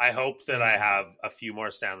 I hope that I have a few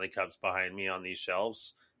more Stanley Cups behind me on these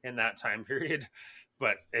shelves in that time period.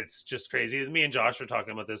 But it's just crazy. Me and Josh were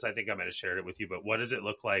talking about this. I think I might have shared it with you. But what does it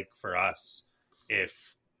look like for us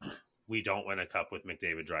if we don't win a cup with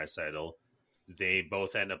McDavid, Draisaitl? They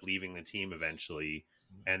both end up leaving the team eventually.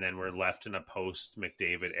 And then we're left in a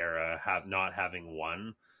post-McDavid era, not having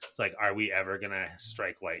won. It's like, are we ever going to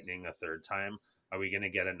strike lightning a third time? Are we going to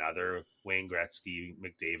get another Wayne Gretzky,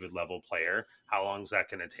 McDavid level player? How long is that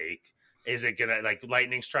going to take? Is it going to, like,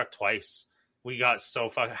 lightning struck twice? We got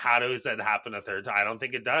so how does that happen a third time? I don't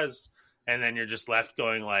think it does. And then you're just left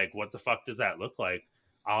going like, what the fuck does that look like?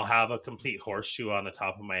 I'll have a complete horseshoe on the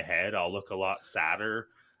top of my head. I'll look a lot sadder.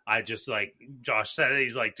 I just, like, Josh said it.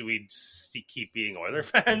 He's like, do we keep being Oiler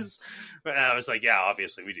fans? And I was like, yeah,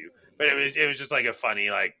 obviously we do. But it was just like a funny,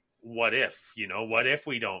 like, what if, what if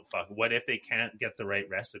we don't what if they can't get the right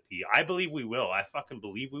recipe? I believe we will. I fucking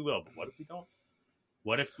believe we will. But what if we don't?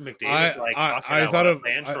 What if McDavid's like, I want to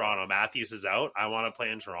play in Toronto. Matthews is out. I want to play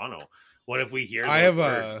in Toronto. What if we hear I have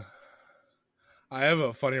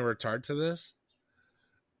a funny retard to this.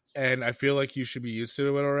 And I feel like you should be used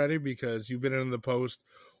to it already because you've been in the post.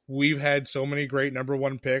 We've had so many great number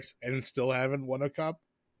one picks and still haven't won a cup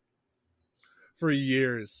for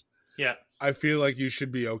years. Yeah. I feel like you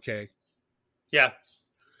should be okay. Yeah.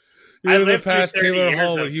 You were the past Taylor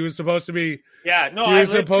Hall when he was supposed to be. Yeah, no, I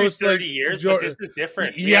lived through 30 years, but this is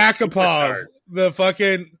different. Yakupov, the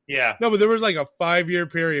fucking. Yeah. No, but there was like a 5-year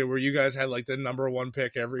period where you guys had like the number one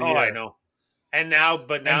pick every year. Oh, I know. And now,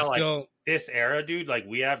 like still, this era, dude, like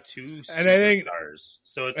we have two and I think, stars.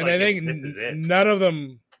 So it's and like, I think this is it. None of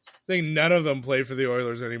them play for the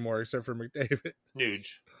Oilers anymore except for McDavid.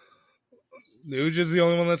 Nuge is the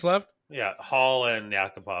only one that's left? Yeah, Hall and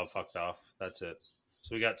Yakupov fucked off. That's it.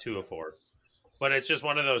 So we got 2 of 4. But it's just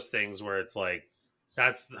one of those things where it's like,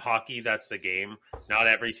 that's the hockey, that's the game. Not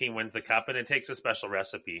every team wins the cup, and it takes a special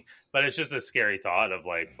recipe. But it's just a scary thought of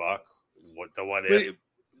like, fuck, what if?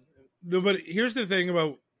 But here's the thing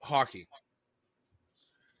about hockey.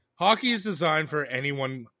 Hockey is designed for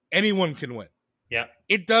anyone. Anyone can win. Yeah.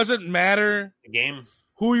 It doesn't matter the game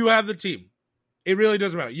who you have the team. It really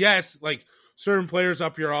doesn't matter. Yes, like certain players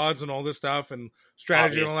up your odds and all this stuff and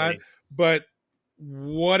strategy and all that. But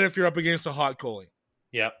what if you're up against a hot goalie?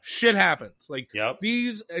 Yep. Shit happens. Like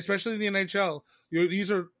these, especially in the NHL,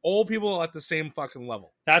 these are all people at the same fucking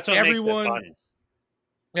level. That's what makes it fun.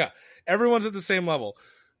 Yeah. Everyone's at the same level.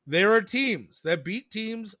 There are teams that beat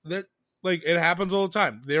teams that, like, it happens all the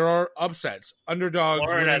time. There are upsets, underdogs.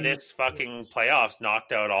 Florida, this fucking playoffs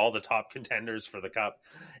knocked out all the top contenders for the cup.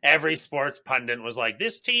 Every sports pundit was like,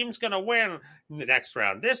 this team's going to win the next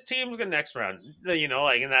round. This team's going to next round.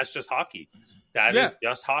 And that's just hockey. That is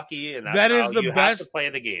just hockey, and that's how you have to play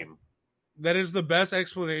the game. That is the best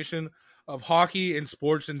explanation of hockey and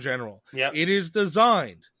sports in general. Yeah, it is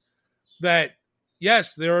designed that,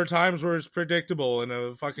 yes, there are times where it's predictable and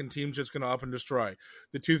a fucking team's just going to up and destroy.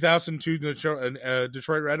 The 2002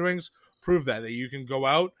 Detroit Red Wings prove that you can go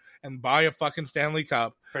out and buy a fucking Stanley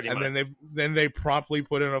Cup, then they promptly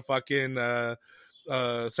put in a fucking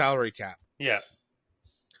salary cap. Yeah,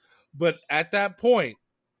 but at that point,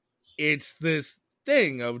 it's this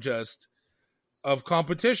thing of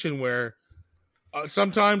competition where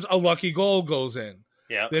sometimes a lucky goal goes in.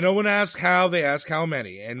 Yeah. They no one asks how, they ask how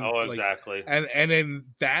many. And exactly. And then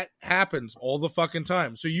that happens all the fucking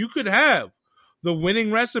time. So you could have the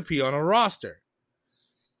winning recipe on a roster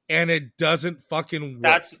and it doesn't fucking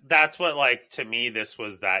work. That's what, like, to me, this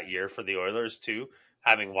was that year for the Oilers too.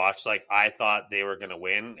 Having watched, like, I thought they were going to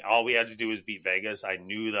win. All we had to do was beat Vegas. I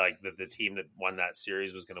knew that the team that won that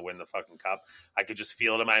series was going to win the fucking cup. I could just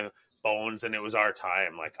feel it in my bones, and it was our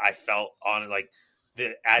time. Like, I felt on it, like,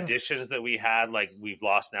 the additions that we had, like, we've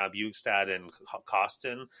lost now Bjugstad and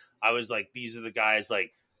Costin. I was like, these are the guys,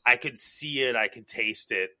 like, I could see it, I could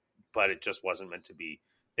taste it, but it just wasn't meant to be.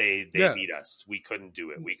 They beat us. We couldn't do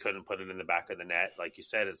it. We couldn't put it in the back of the net. Like you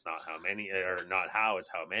said, it's not how many, or not how, it's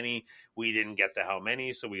how many. We didn't get the how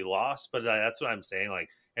many, so we lost. But that's what I'm saying. Like,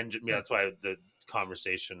 and that's why the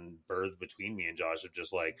conversation birthed between me and Josh of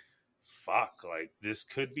just like, fuck, like, this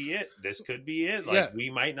could be it. This could be it. Like, we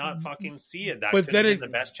might not fucking see it. That could have been the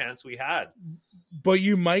best chance we had. But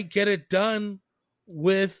you might get it done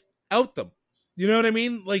with out them. You know what I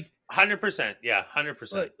mean? Like 100%. Yeah,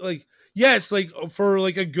 100%. Like yes, like for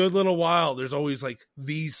like a good little while, there's always like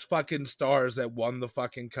these fucking stars that won the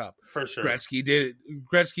fucking cup. For sure. Gretzky did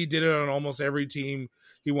it on almost every team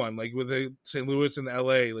he won, like with the St. Louis and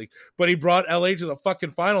LA. Like, but he brought LA to the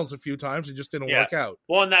fucking finals a few times. It just didn't work out.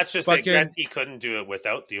 Well, and that's just like Gretzky couldn't do it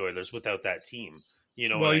without the Oilers, without that team. You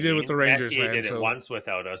know, well, he did with the Rangers. He did it once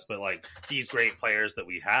without us, but like these great players that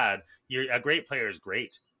we had, a great player is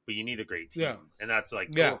great, but you need a great team, and that's like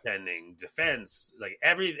goaltending, defense, like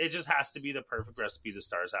it just has to be the perfect recipe. The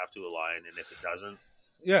stars have to align, and if it doesn't,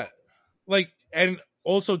 like, and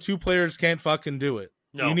also 2 players can't fucking do it.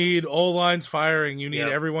 No. You need all lines firing. You need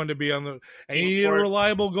everyone to be on the, and you need a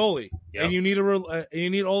reliable goalie, and you need you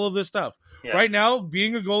need all of this stuff. Right now,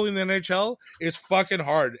 being a goalie in the NHL is fucking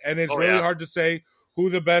hard, and it's really hard to say who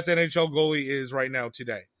the best NHL goalie is right now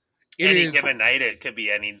today. Any given night, it could be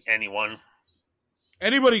anyone.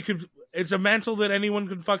 Anybody could. It's a mantle that anyone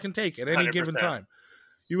could fucking take at any 100%. Given time.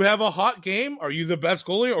 You have a hot game. Are you the best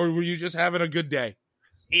goalie, or were you just having a good day?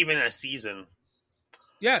 Even a season.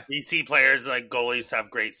 Yeah. You see players like goalies have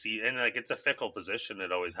great season, and like it's a fickle position.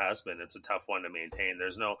 It always has been. It's a tough one to maintain.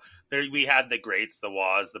 We had the greats, the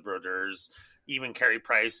Waz, the Brodeurs, even Carey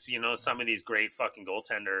Price, you know, some of these great fucking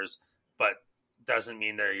goaltenders, but doesn't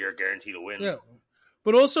mean you're guaranteed to win. Yeah.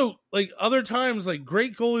 But also, like, other times, like,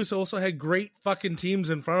 great goalies also had great fucking teams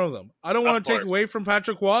in front of them. I don't want to take away from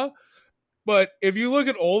Patrick Roy, but if you look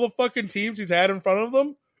at all the fucking teams he's had in front of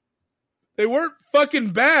them, they weren't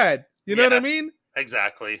fucking bad. You know what I mean?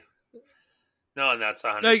 Exactly. No, and that's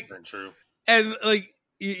 100% true. And, like,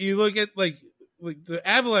 you look at, like the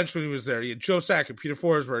Avalanche when he was there, you had Joe Sakic, Peter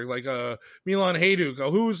Forsberg, like, Milan Hajduk,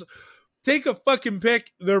 who's... Take a fucking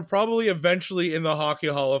pick. They're probably eventually in the Hockey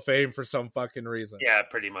Hall of Fame for some fucking reason. Yeah,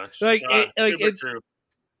 pretty much. Like, it's true.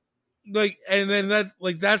 Like, and then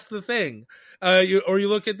that's the thing. You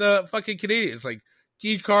look at the fucking Canadians, like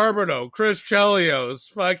Guy Carbonneau, Chris Chelios,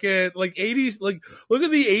 fucking like 80s. Like, look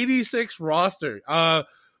at the 86 roster.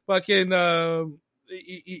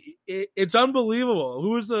 It's unbelievable. Who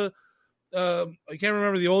was the? I can't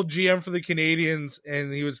remember the old GM for the Canadians,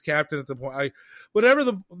 and he was captain at the point.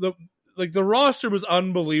 The roster was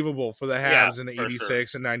unbelievable for the Habs in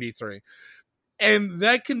 86 and 93. And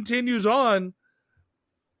that continues on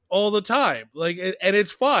all the time. Like, and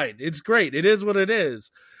it's fine. It's great. It is what it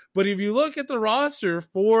is. But if you look at the roster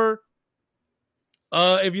for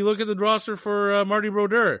Marty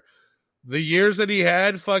Brodeur, the years that he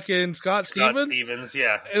had fucking Scott Stevens,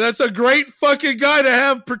 and that's a great fucking guy to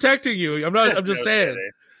have protecting you. I'm just saying.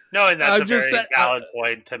 No, and that's a very valid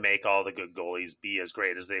point to make all the good goalies be as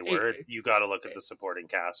great as they were. You got to look at the supporting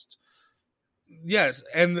cast. Yes,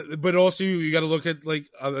 but also you got to look at like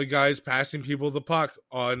other guys passing people the puck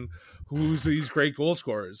on who's these great goal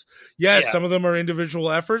scorers. Yes, some of them are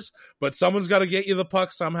individual efforts, but someone's got to get you the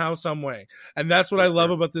puck somehow, some way, and that's what I love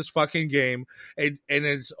about this fucking game. And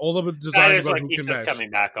it's all about design about who can mesh. Coming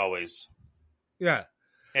back always. Yeah,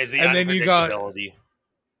 as the unpredictability.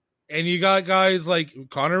 And you got guys like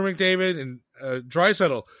Connor McDavid and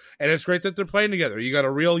Draisaitl, and it's great that they're playing together. You got a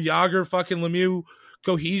real Yager fucking Lemieux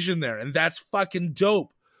cohesion there, and that's fucking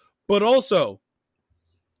dope. But also,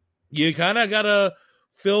 you kind of got to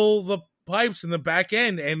fill the pipes in the back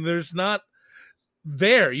end, and there's not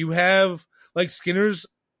there. You have, like, Skinner's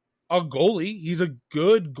a goalie. He's a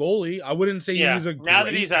good goalie. I wouldn't say he's a great now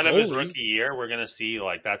that he's out of goalie. His rookie year, we're gonna see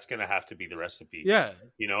like that's gonna have to be the recipe. Yeah,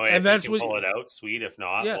 you know, and if that's we can pull it out, sweet. If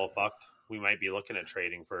not, well, fuck, we might be looking at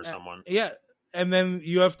trading for someone. Yeah, and then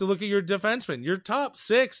you have to look at your defenseman, your top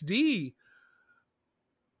 6D.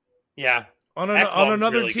 Yeah, on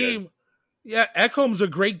another really team. Good. Yeah, Ekholm's a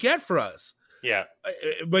great get for us. Yeah,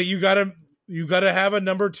 but you gotta have a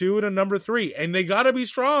number 2 and a number 3, and they gotta be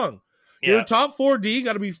strong. Yeah. Your top 4D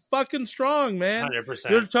got to be fucking strong, man.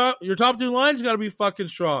 100%. Your top 2 lines got to be fucking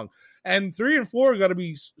strong, and 3 and 4 got to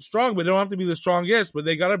be strong, but they don't have to be the strongest. But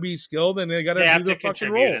they got to be skilled, and they got to do the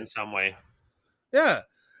fucking role in some way. Yeah,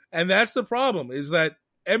 and that's the problem: is that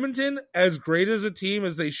Edmonton, as great as a team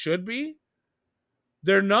as they should be,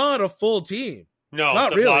 they're not a full team. No,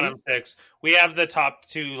 not the really. Bottom 6. We have the top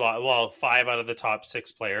 2. Well, 5 out of the top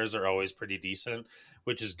 6 players are always pretty decent,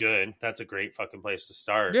 which is good. That's a great fucking place to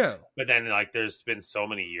start. Yeah. But then, like, there's been so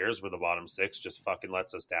many years where the bottom 6 just fucking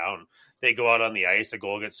lets us down. They go out on the ice, a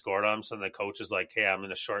goal gets scored on them, so the coach is like, hey, I'm going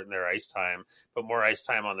to shorten their ice time, put more ice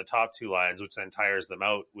time on the top 2 lines, which then tires them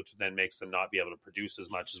out, which then makes them not be able to produce as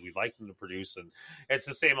much as we'd like them to produce. And it's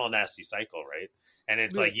the same old nasty cycle, right? And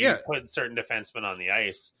it's like you put certain defensemen on the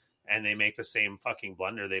ice, and they make the same fucking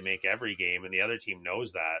blunder they make every game, and the other team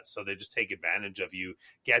knows that, so they just take advantage of you,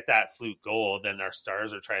 get that fluke goal, then our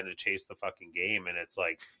stars are trying to chase the fucking game, and it's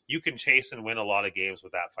like, you can chase and win a lot of games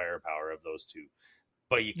with that firepower of those two,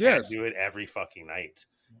 but you can't do it every fucking night.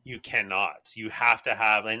 You cannot. You have to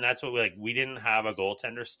have, and that's what we didn't have a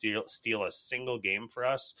goaltender steal a single game for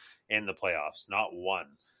us in the playoffs. Not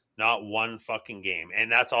one fucking game. And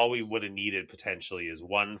that's all we would have needed potentially, is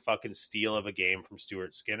one fucking steal of a game from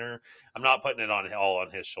Stuart Skinner. I'm not putting it all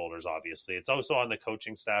on his shoulders, obviously. It's also on the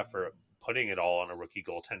coaching staff for putting it all on a rookie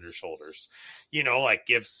goaltender's shoulders.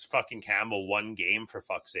 Give fucking Campbell one game, for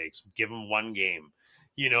fuck's sakes. Give him one game.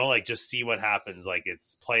 Just see what happens.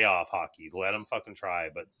 It's playoff hockey. Let them fucking try.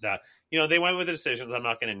 But they went with the decisions. I'm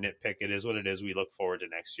not going to nitpick. It is what it is. We look forward to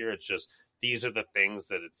next year. It's just, these are the things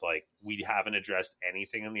that it's like, we haven't addressed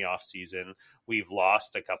anything in the off season. We've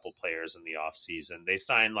lost a couple players in the off season. They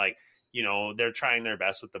signed they're trying their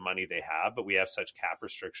best with the money they have, but we have such cap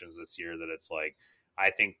restrictions this year that it's like,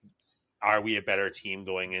 I think, are we a better team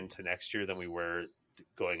going into next year than we were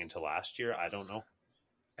going into last year? I don't know.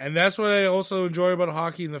 And that's what I also enjoy about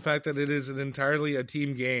hockey, and the fact that it is an entirely a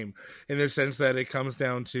team game, in the sense that it comes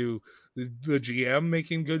down to the GM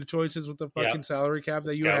making good choices with the fucking salary cap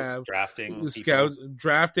that you have, drafting, the scouts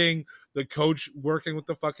drafting, the coach working with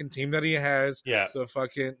the fucking team that he has. Yeah, the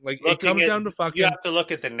fucking it comes down to fucking. You have to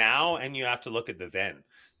look at the now, and you have to look at the then.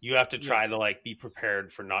 You have to try to be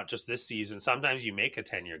prepared for not just this season. Sometimes you make a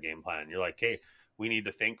 10-year game plan. You're like, hey, we need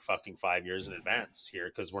to think fucking 5 years in advance here,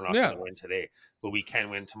 because we're not going to win today, but we can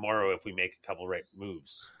win tomorrow if we make a couple right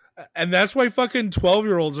moves. And that's why fucking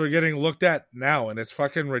 12-year-olds are getting looked at now, and it's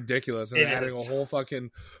fucking ridiculous. And adding a whole fucking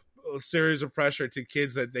series of pressure to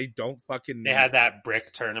kids that they don't fucking need. They had that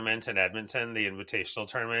brick tournament in Edmonton, the invitational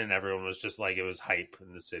tournament, and everyone was just like, it was hype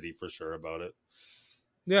in the city for sure about it.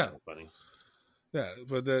 Yeah. So funny. Yeah,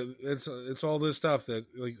 but it's all this stuff that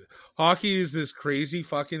hockey is this crazy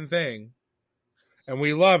fucking thing, and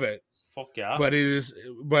we love it. Fuck yeah! But it's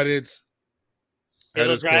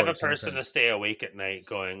it'll drive a person to stay awake at night,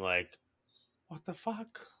 going like, "What the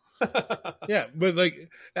fuck?" Yeah, but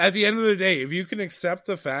at the end of the day, if you can accept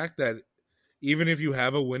the fact that even if you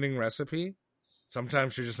have a winning recipe,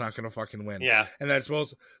 sometimes you're just not going to fucking win. Yeah, and that's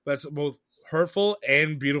both hurtful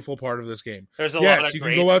and beautiful part of this game. There's a lot of you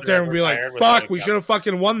can go out there and be like, fuck, we should have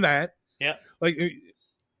fucking won that. Yeah. But,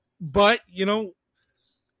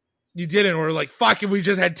 you didn't. Or fuck, if we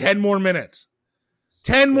just had 10 more minutes.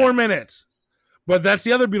 10 more minutes. But that's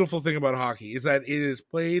the other beautiful thing about hockey, is that it is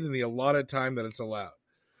played in the allotted time that it's allowed.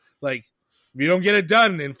 If you don't get it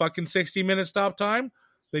done in fucking 60-minute stop time,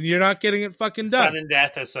 then you're not getting it fucking done. Sudden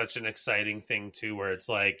death is such an exciting thing, too, where it's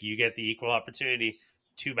like, you get the equal opportunity.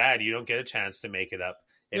 Too bad you don't get a chance to make it up.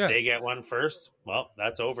 If they get one first, well,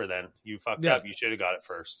 that's over then. You fucked up. You should have got it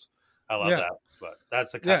first. I love that. But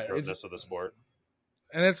that's the cutthroatness of the sport.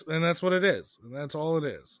 And that's what it is. And that's all it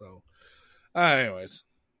is. So anyways.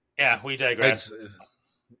 Yeah, we digress.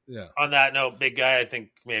 On that note, big guy, I think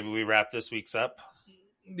maybe we wrap this week's up.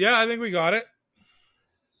 Yeah, I think we got it.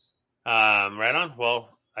 Right on.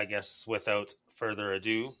 Well, I guess without further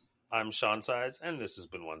ado, I'm Shawn Sides, and this has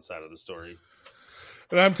been One Side of the Story.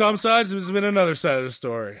 And I'm Tom Sides. This has been another side of the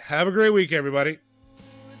story. Have a great week, everybody.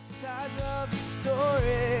 Two sides of the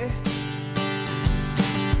story.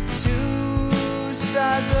 Two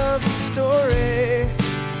sides of the story.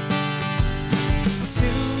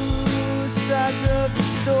 Two sides of the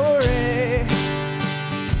story.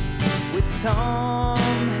 With Tom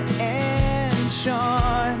and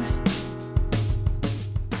Shawn.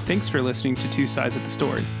 Thanks for listening to Two Sides of the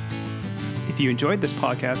Story. If you enjoyed this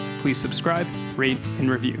podcast, please subscribe, rate,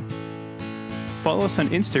 and review. Follow us on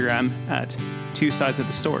Instagram at Two Sides of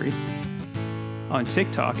the Story, on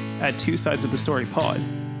TikTok at Two Sides of the Story Pod,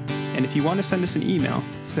 and if you want to send us an email,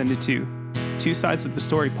 send it to Two Sides of the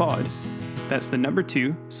Story Pod. That's the number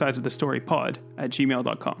 2 Sides of the Story Pod at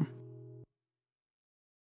gmail.com.